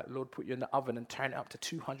 It's like, Lord, put you in the oven and turn it up to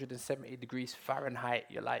 270 degrees Fahrenheit.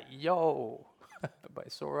 You're like, yo, but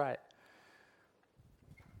it's all right.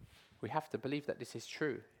 We have to believe that this is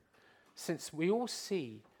true. Since we all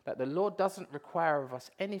see that the Lord doesn't require of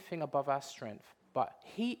us anything above our strength, but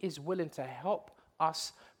he is willing to help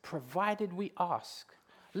us provided we ask.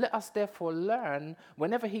 Let us therefore learn,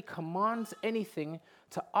 whenever he commands anything,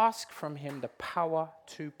 to ask from him the power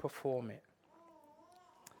to perform it.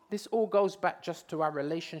 This all goes back just to our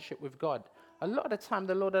relationship with God. A lot of the time,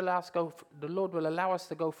 the Lord will allow us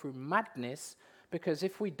to go through madness, because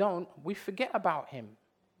if we don't, we forget about him.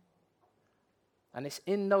 And it's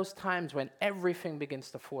in those times when everything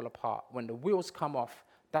begins to fall apart, when the wheels come off,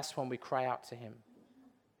 that's when we cry out to him.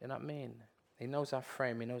 You know what I mean? He knows our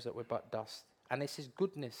frame. He knows that we're but dust. And it's his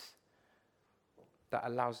goodness that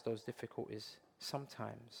allows those difficulties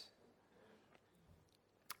sometimes.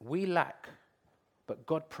 We lack, but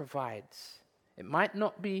God provides. It might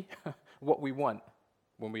not be what we want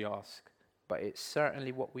when we ask, but it's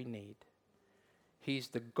certainly what we need. He's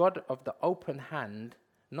the God of the open hand,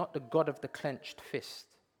 not the God of the clenched fist.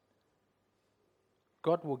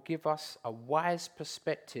 God will give us a wise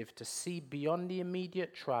perspective to see beyond the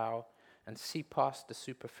immediate trial and see past the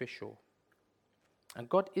superficial. And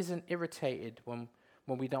God isn't irritated when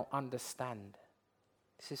we don't understand.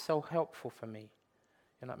 This is so helpful for me.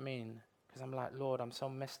 You know what I mean? Because I'm like, Lord, I'm so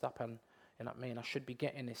messed up, and you know what I mean? I should be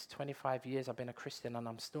getting this. 25 years I've been a Christian and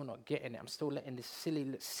I'm still not getting it. I'm still letting these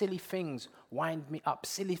silly things wind me up.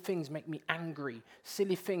 Silly things make me angry.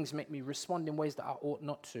 Silly things make me respond in ways that I ought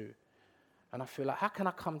not to. And I feel like, how can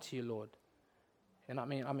I come to you, Lord? You know what I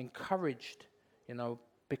mean? I'm encouraged,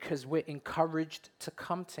 because we're encouraged to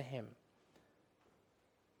come to him.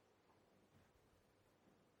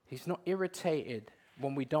 He's not irritated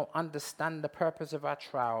when we don't understand the purpose of our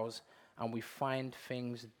trials and we find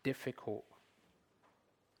things difficult.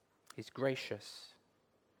 He's gracious.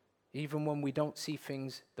 Even when we don't see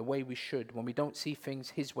things the way we should, when we don't see things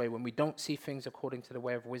his way, when we don't see things according to the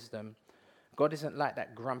way of wisdom, God isn't like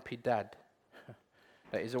that grumpy dad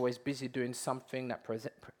that is always busy doing something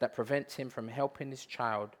that prevents him from helping his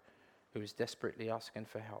child who is desperately asking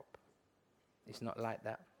for help. He's not like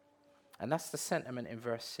that. And that's the sentiment in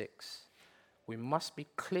verse 6. We must be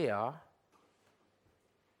clear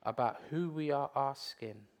about who we are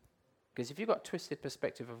asking. Because if you've got a twisted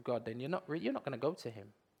perspective of God, then you're not going to go to him.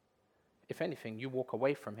 If anything, you walk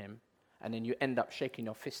away from him, and then you end up shaking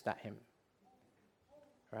your fist at him.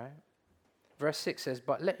 Right? Verse 6 says,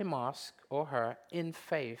 but let him ask, or her, in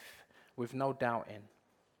faith, with no doubting.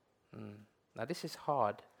 Now this is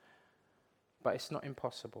hard, but it's not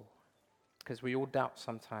impossible, because we all doubt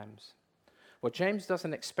sometimes. Well, James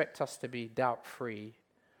doesn't expect us to be doubt-free,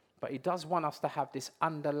 but he does want us to have this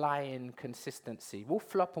underlying consistency. We'll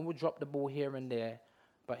flop and we'll drop the ball here and there,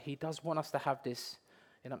 But he does want us to have this,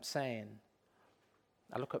 you know what I'm saying?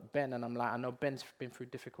 I look at Ben and I'm like, I know Ben's been through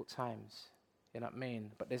difficult times, you know what I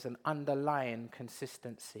mean? But there's an underlying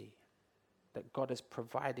consistency that God has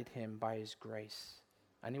provided him by his grace.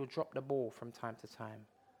 And he'll drop the ball from time to time,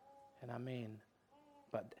 you know what I mean?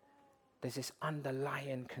 But there's this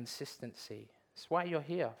underlying consistency. It's why you're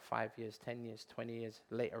here 5 years, 10 years, 20 years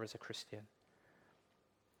later as a Christian.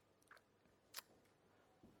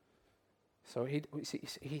 So he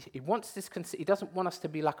wants this, he doesn't want us to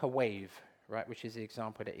be like a wave, right, which is the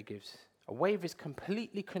example that he gives. A wave is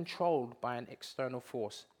completely controlled by an external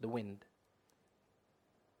force, the wind.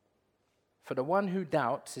 For the one who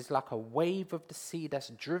doubts is like a wave of the sea that's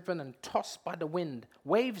driven and tossed by the wind.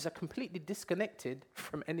 Waves are completely disconnected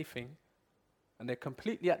from anything, and they're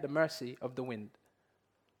completely at the mercy of the wind.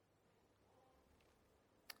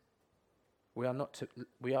 We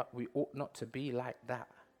ought not to be like that.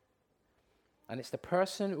 And it's the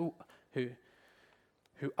person who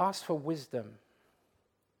asks for wisdom,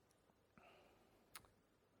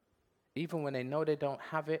 even when they know they don't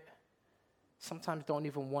have it, sometimes don't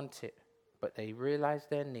even want it, but they realize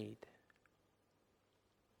their need.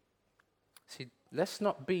 See, let's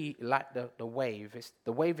not be like the wave.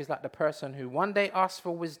 The wave is like the person who one day asks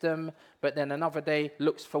for wisdom, but then another day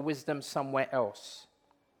looks for wisdom somewhere else.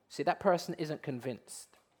 See, that person isn't convinced.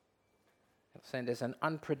 I'm saying there's an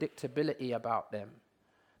unpredictability about them.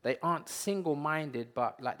 They aren't single-minded,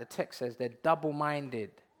 but like the text says, they're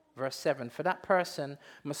double-minded. Verse 7, for that person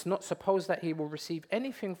must not suppose that he will receive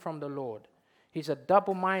anything from the Lord. She's a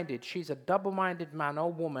double-minded man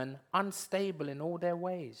or woman, unstable in all their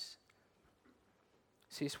ways.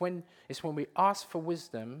 See, it's when we ask for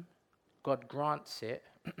wisdom, God grants it.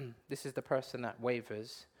 This is the person that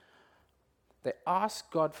wavers. They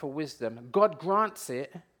ask God for wisdom. God grants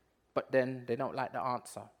it, but then they don't like the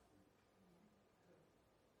answer.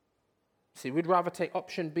 See, we'd rather take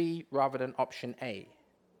option B rather than option A.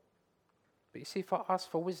 But you see, if I ask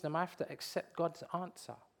for wisdom, I have to accept God's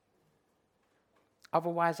answer.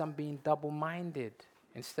 Otherwise, I'm being double-minded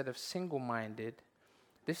instead of single-minded.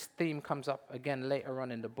 This theme comes up again later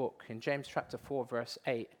on in the book. In James chapter 4, verse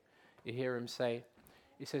 8, you hear him say,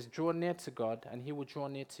 he says, draw near to God and he will draw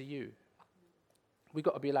near to you. We've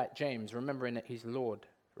got to be like James, remembering that he's Lord,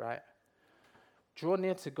 right? Draw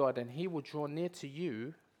near to God and he will draw near to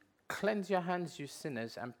you. Cleanse your hands, you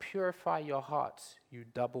sinners, and purify your hearts, you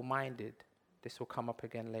double-minded. This will come up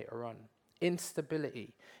again later on.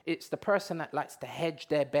 Instability. It's the person that likes to hedge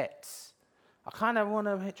their bets. I kind of want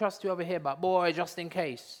to trust you over here, but boy, just in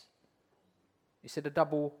case. You see the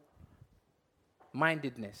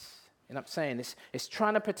double-mindedness. You know what I'm saying? It's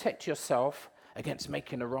trying to protect yourself against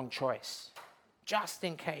making the wrong choice. Just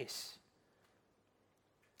in case.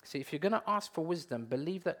 See, if you're going to ask for wisdom,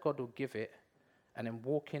 believe that God will give it and then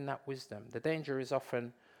walk in that wisdom. The danger is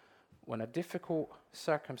often when a difficult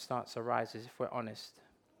circumstance arises, if we're honest,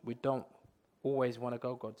 we don't always want to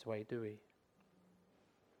go God's way, do we?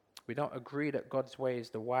 We don't agree that God's way is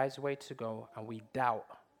the wise way to go, and we doubt.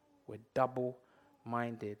 We're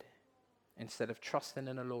double-minded. Instead of trusting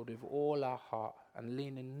in the Lord with all our heart and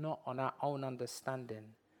leaning not on our own understanding.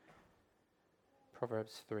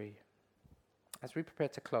 Proverbs 3. As we prepare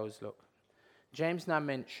to close, look, James now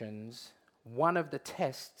mentions one of the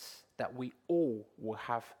tests that we all will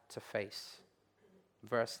have to face.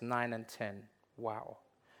 Verse 9 and 10. Wow.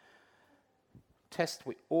 Test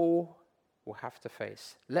we all will have to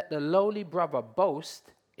face. Let the lowly brother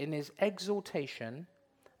boast in his exaltation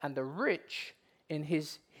and the rich in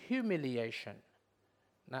his humiliation.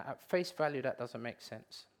 Now, at face value, that doesn't make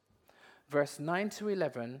sense. Verse 9 to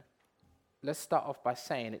 11, let's start off by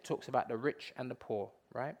saying it talks about the rich and the poor,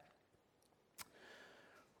 right?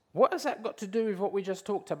 What has that got to do with what we just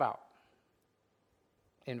talked about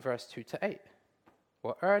in verse 2 to 8?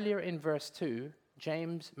 Well, earlier in verse 2,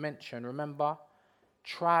 James mentioned, remember,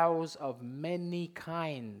 trials of many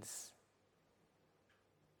kinds.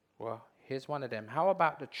 Well, here's one of them. How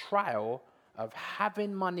about the trial of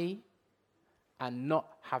having money and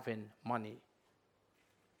not having money?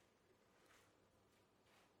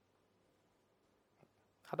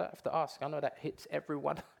 I don't have to ask. I know that hits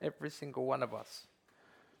everyone, every single one of us.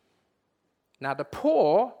 Now, the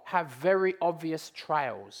poor have very obvious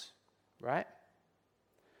trials, right?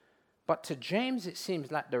 But to James, it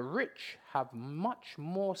seems like the rich have much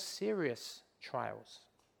more serious trials.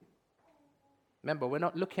 Remember, we're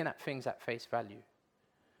not looking at things at face value.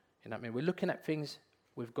 You know what I mean? We're looking at things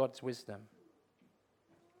with God's wisdom.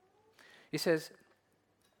 He says,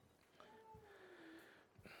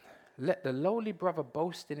 let the lowly brother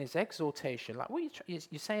boast in his exaltation. Like, what you're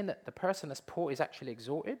saying that the person that's poor is actually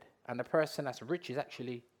exalted and the person that's rich is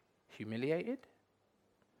actually humiliated?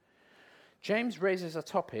 James raises a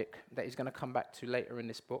topic that he's going to come back to later in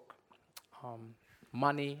this book,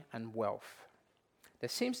 money and wealth. There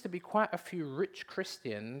seems to be quite a few rich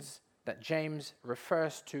Christians that James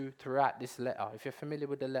refers to throughout this letter. If you're familiar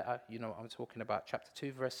with the letter, you know what I'm talking about. Chapter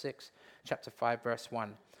 2, verse 6, chapter 5, verse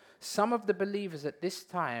 1. Some of the believers at this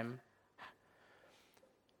time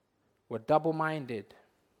were double-minded.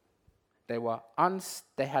 They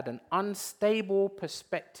had an unstable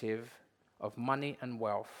perspective of money and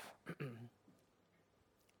wealth.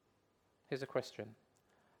 Here's a question.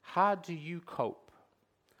 How do you cope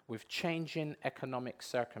with changing economic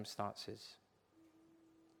circumstances?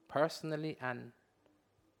 Personally and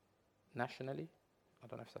nationally? I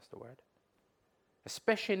don't know if that's the word.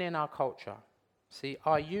 Especially in our culture. See,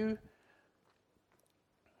 are you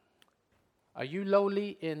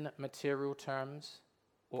lowly in material terms,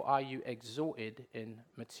 or are you exalted in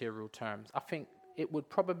material terms? I think it would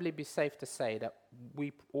probably be safe to say that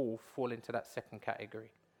we all fall into that second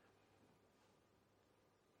category.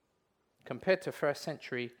 Compared to first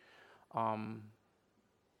century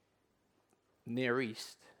Near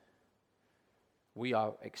East, we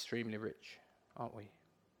are extremely rich, aren't we?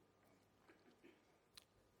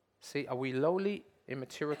 See, are we lowly in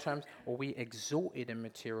material terms, or are we exalted in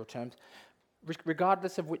material terms?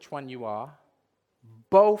 Regardless of which one you are,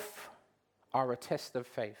 both are a test of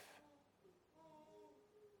faith.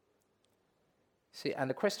 See, and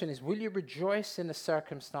the question is, will you rejoice in the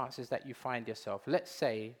circumstances that you find yourself? Let's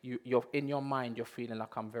say you're in your mind, you're feeling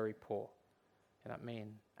like, I'm very poor. You know what I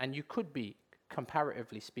mean? And you could be,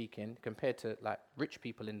 comparatively speaking, compared to like rich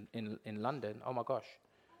people in London. Oh my gosh,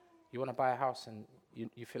 you want to buy a house and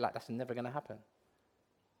you feel like that's never going to happen.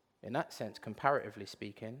 In that sense, comparatively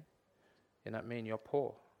speaking, you know what I mean, you're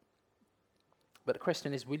poor. But the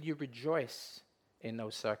question is, will you rejoice in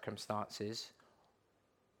those circumstances,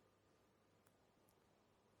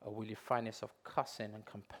 or will you find yourself cussing and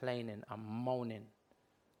complaining and moaning?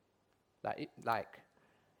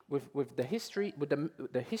 With the history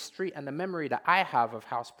and the memory that I have of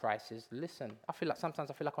house prices, listen, sometimes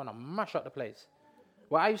I feel like I want to mash up the place.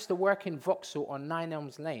 Well, I used to work in Vauxhall on 9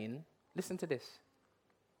 Elms Lane. Listen to this.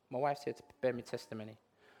 My wife's here to bear me testimony.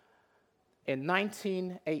 In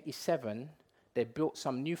 1987, they built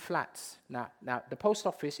some new flats. Now the post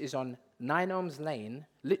office is on 9 Elms Lane.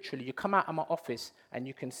 Literally, you come out of my office and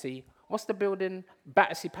you can see, what's the building?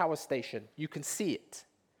 Battersea Power Station. You can see it.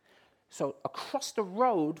 So across the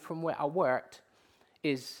road from where I worked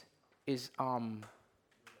is the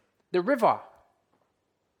river.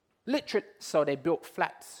 Literally, so they built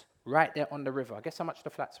flats right there on the river. Guess how much the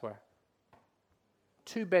flats were?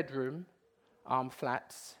 2-bedroom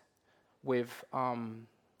flats with, what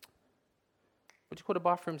do you call the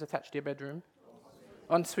bathrooms attached to your bedroom?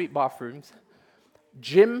 Ensuite bathrooms.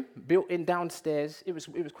 Gym built in downstairs. It was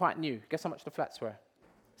quite new. Guess how much the flats were?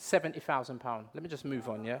 £70,000. Let me just move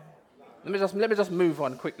on, yeah? Let me just move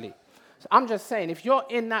on quickly. So I'm just saying, if you're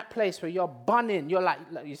in that place where you're bunning, you're like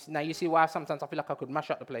now you see why sometimes I feel like I could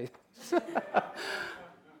mash up the place.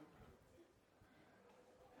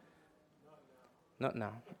 Not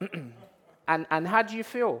now. And how do you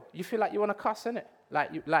feel? You feel like you want to cuss, innit?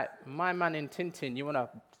 Like my man in Tintin, you want to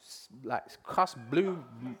cuss blue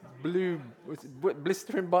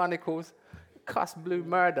blistering barnacles, cuss blue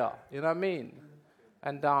murder. You know what I mean?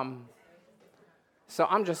 And so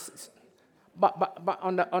I'm just. But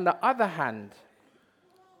on the other hand,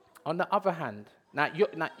 now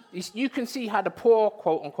you can see how the poor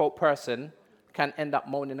quote unquote person can end up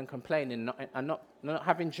moaning and complaining and not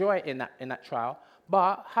having joy in that trial.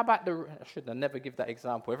 But how about I should have never give that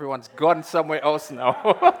example. Everyone's gone somewhere else now.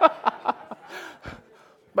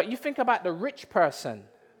 But you think about the rich person.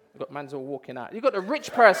 You've got man's all walking out. You've got the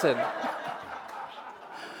rich person.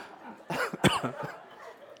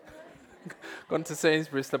 Gone to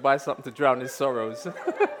Sainsbury's to buy something to drown his sorrows.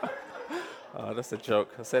 Oh, that's a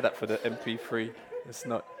joke. I say that for the MP3. It's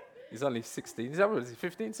not. He's only 16. Is he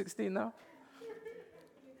 15, 16 now?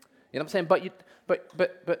 You know what I'm saying?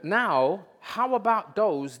 But now, how about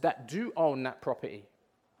those that do own that property?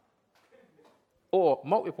 Or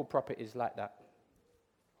multiple properties like that?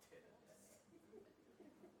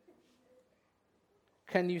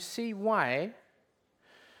 Can you see why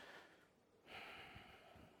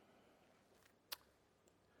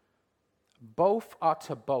both are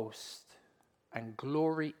to boast and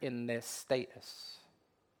glory in their status,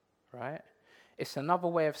 right? It's another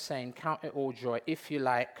way of saying count it all joy. If you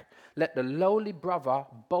like, let the lowly brother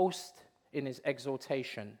boast in his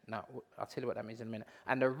exaltation. Now, I'll tell you what that means in a minute.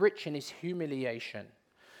 And the rich in his humiliation.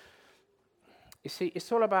 You see,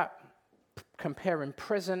 it's all about comparing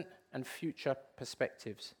present and future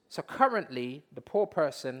perspectives. So currently, the poor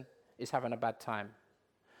person is having a bad time.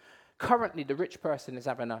 Currently, the rich person is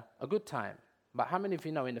having a good time. But how many of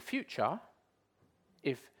you know in the future,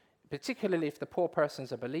 particularly if the poor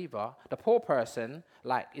person's a believer, the poor person,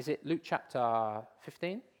 like, is it Luke chapter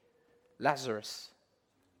 15? Lazarus,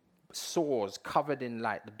 sores covered in,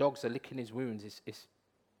 like, the dogs are licking his wounds. It's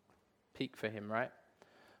peak for him, right?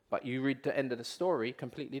 But you read the end of the story,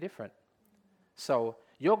 completely different. So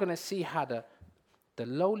you're going to see how the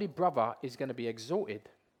lowly brother is going to be exalted.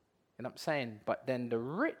 You know what I'm saying? But then the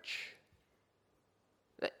rich,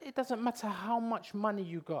 it doesn't matter how much money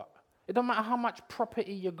you got. It don't matter how much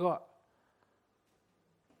property you got.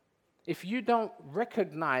 If you don't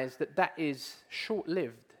recognize that that is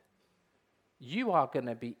short-lived, you are going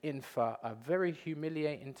to be in for a very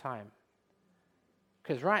humiliating time.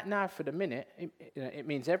 Because right now, for the minute, it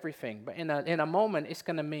means everything. But in a moment, it's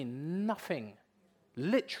going to mean nothing.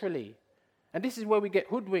 Literally. And this is where we get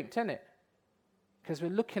hoodwinked, isn't it? Because we're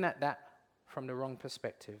looking at that from the wrong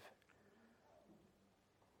perspective.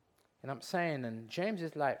 You know what I'm saying? And James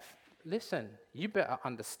is like, listen, you better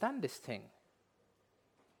understand this thing.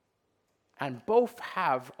 And both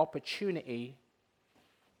have opportunity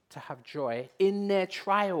to have joy in their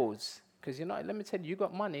trials. Because, let me tell you, you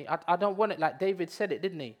got money. I don't want it, like David said it,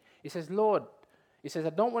 didn't he? He says, Lord, I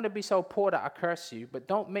don't want to be so poor that I curse you, but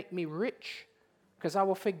don't make me rich, because I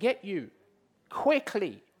will forget you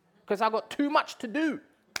quickly, because I got too much to do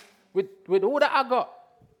with all that I got.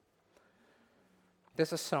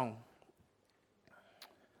 There's a song.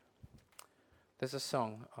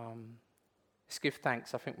 Let's give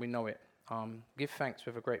thanks. I think we know it. Give thanks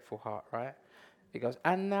with a grateful heart, right? It goes,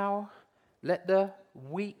 and now let the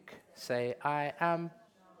weak say, I am.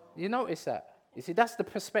 You notice that? You see, that's the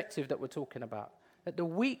perspective that we're talking about. Let the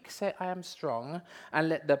weak say, I am strong, and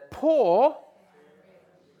let the poor,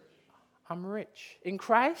 I'm rich. In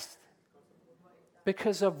Christ,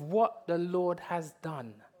 because of what the Lord has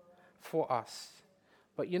done for us.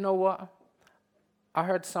 But you know what? I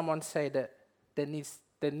heard someone say that there needs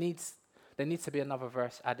to be another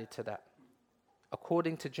verse added to that.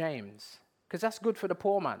 According to James. Because that's good for the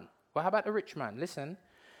poor man. Well, how about the rich man? Listen.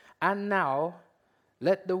 And now,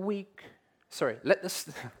 let the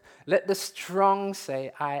strong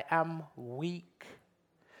say, I am weak.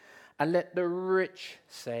 And let the rich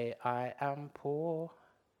say, I am poor.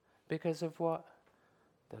 Because of what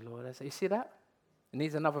the Lord has. You see that? It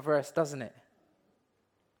needs another verse, doesn't it?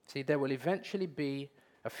 See, there will eventually be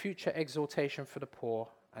a future exaltation for the poor,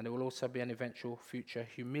 and there will also be an eventual future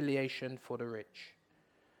humiliation for the rich.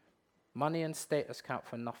 Money and status count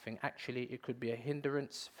for nothing. Actually, it could be a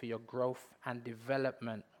hindrance for your growth and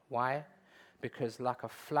development. Why? Because like a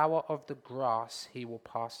flower of the grass, he will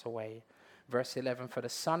pass away. Verse 11, for the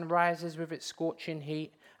sun rises with its scorching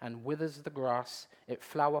heat and withers the grass. Its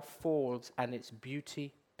flower falls and its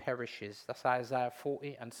beauty perishes. That's Isaiah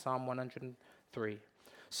 40 and Psalm 103.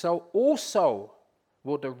 So also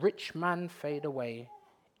will the rich man fade away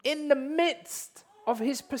in the midst of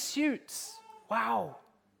his pursuits. Wow.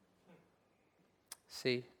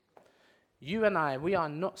 See, you and I, we are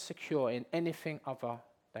not secure in anything other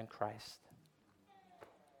than Christ.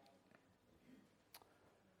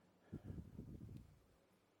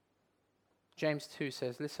 James 2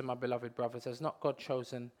 says, listen, my beloved brothers, has not God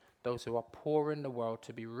chosen those who are poor in the world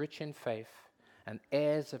to be rich in faith and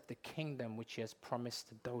heirs of the kingdom which he has promised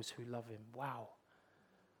to those who love him? Wow.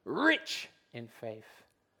 Rich in faith.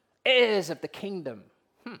 Heirs of the kingdom.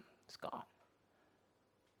 It's God.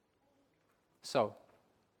 So,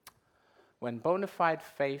 when bona fide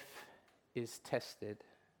faith is tested,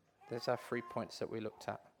 there's our 3 points that we looked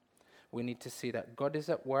at. We need to see that God is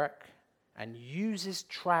at work and uses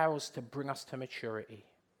trials to bring us to maturity.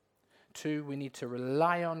 2, we need to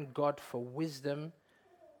rely on God for wisdom,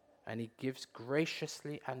 and he gives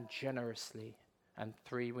graciously and generously. And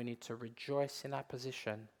 3, we need to rejoice in our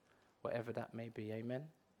position, whatever that may be. Amen?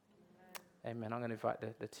 Amen. I'm going to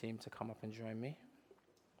invite the team to come up and join me.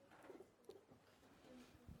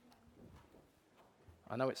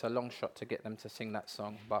 I know it's a long shot to get them to sing that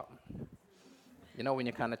song, but you know when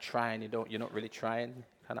you're kind of trying, you're not really trying,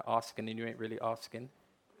 kind of asking and you ain't really asking.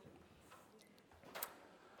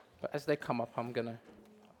 But as they come up, I'm gonna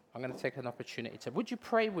take an opportunity to. Would you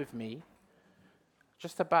pray with me,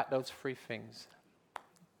 just about those 3 things?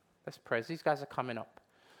 Let's pray. These guys are coming up.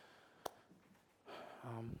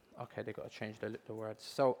 Okay, they got to change the words.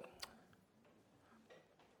 So,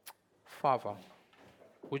 Father,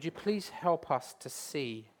 would you please help us to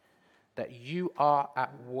see that you are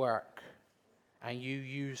at work and you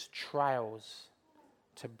use trials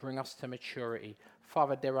to bring us to maturity.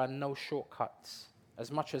 Father, there are no shortcuts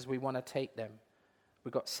as much as we want to take them.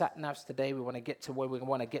 We've got sat-navs today. We want to get to where we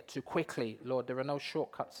want to get to quickly. Lord, there are no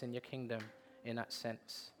shortcuts in your kingdom in that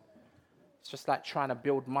sense. It's just like trying to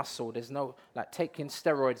build muscle. There's no, like taking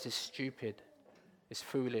steroids is stupid. It's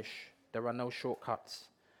foolish. There are no shortcuts.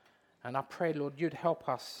 And I pray, Lord, you'd help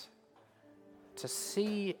us to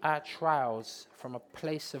see our trials from a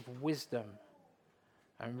place of wisdom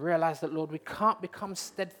and realize that, Lord, we can't become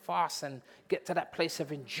steadfast and get to that place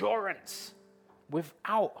of endurance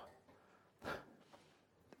without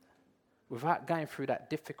going through that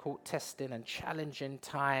difficult testing and challenging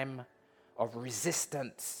time of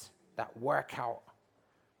resistance, that workout.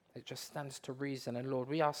 It just stands to reason. And Lord,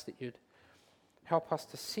 we ask that you'd help us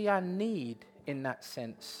to see our need in that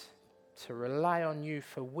sense, to rely on you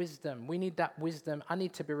for wisdom. We need that wisdom. I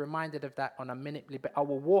need to be reminded of that on a minutely basis. I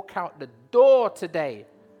will walk out the door today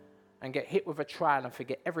and get hit with a trial and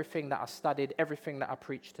forget everything that I studied, everything that I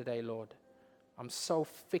preached today, Lord. I'm so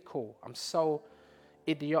fickle. I'm so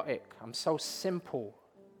idiotic. I'm so simple.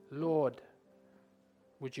 Lord,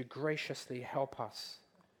 would you graciously help us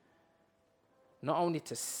not only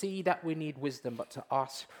to see that we need wisdom, but to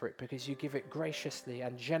ask for it, because you give it graciously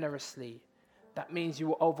and generously. That means you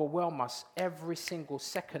will overwhelm us every single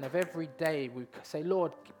second of every day. We say,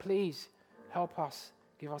 Lord, please help us.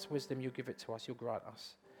 Give us wisdom. You give it to us. You grant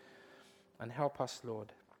us. And help us,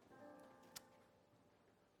 Lord,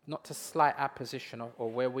 not to slight our position or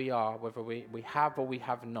where we are, whether we have or we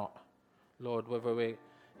have not. Lord, whether we, you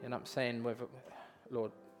know what I'm saying, whether,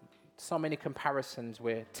 Lord, so many comparisons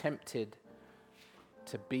we're tempted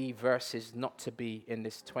to be versus not to be in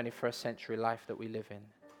this 21st century life that we live in.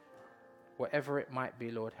 Whatever it might be,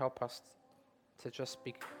 Lord, help us to just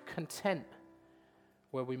be content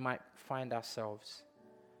where we might find ourselves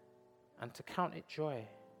and to count it joy.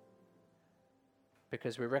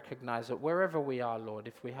 Because we recognize that wherever we are, Lord,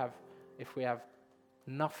 if we have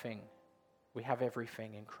nothing, we have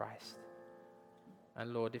everything in Christ.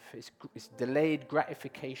 And Lord, if it's delayed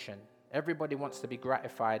gratification, everybody wants to be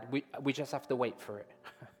gratified. We just have to wait for it.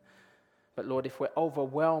 But Lord, if we're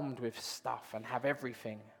overwhelmed with stuff and have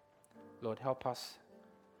everything, Lord, help us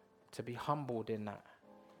to be humbled in that.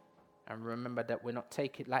 And remember that we're not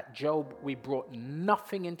taking, like Job, we brought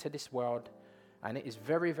nothing into this world. And it is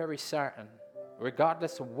very, very certain,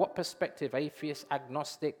 regardless of what perspective, atheist,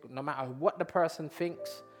 agnostic, no matter what the person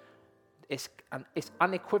thinks, it's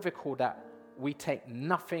unequivocal that we take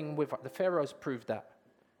nothing with us. The Pharaohs proved that.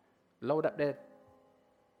 Load up their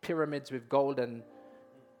pyramids with gold, and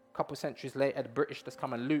a couple centuries later, the British just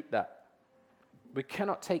come and loot that. We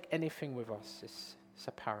cannot take anything with us. It's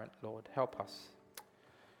apparent, Lord. Help us.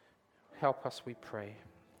 Help us, we pray,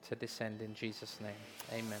 to this end in Jesus' name.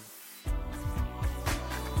 Amen.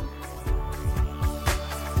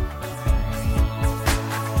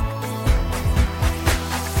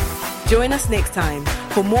 Join us next time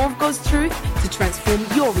for more of God's truth to transform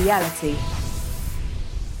your reality.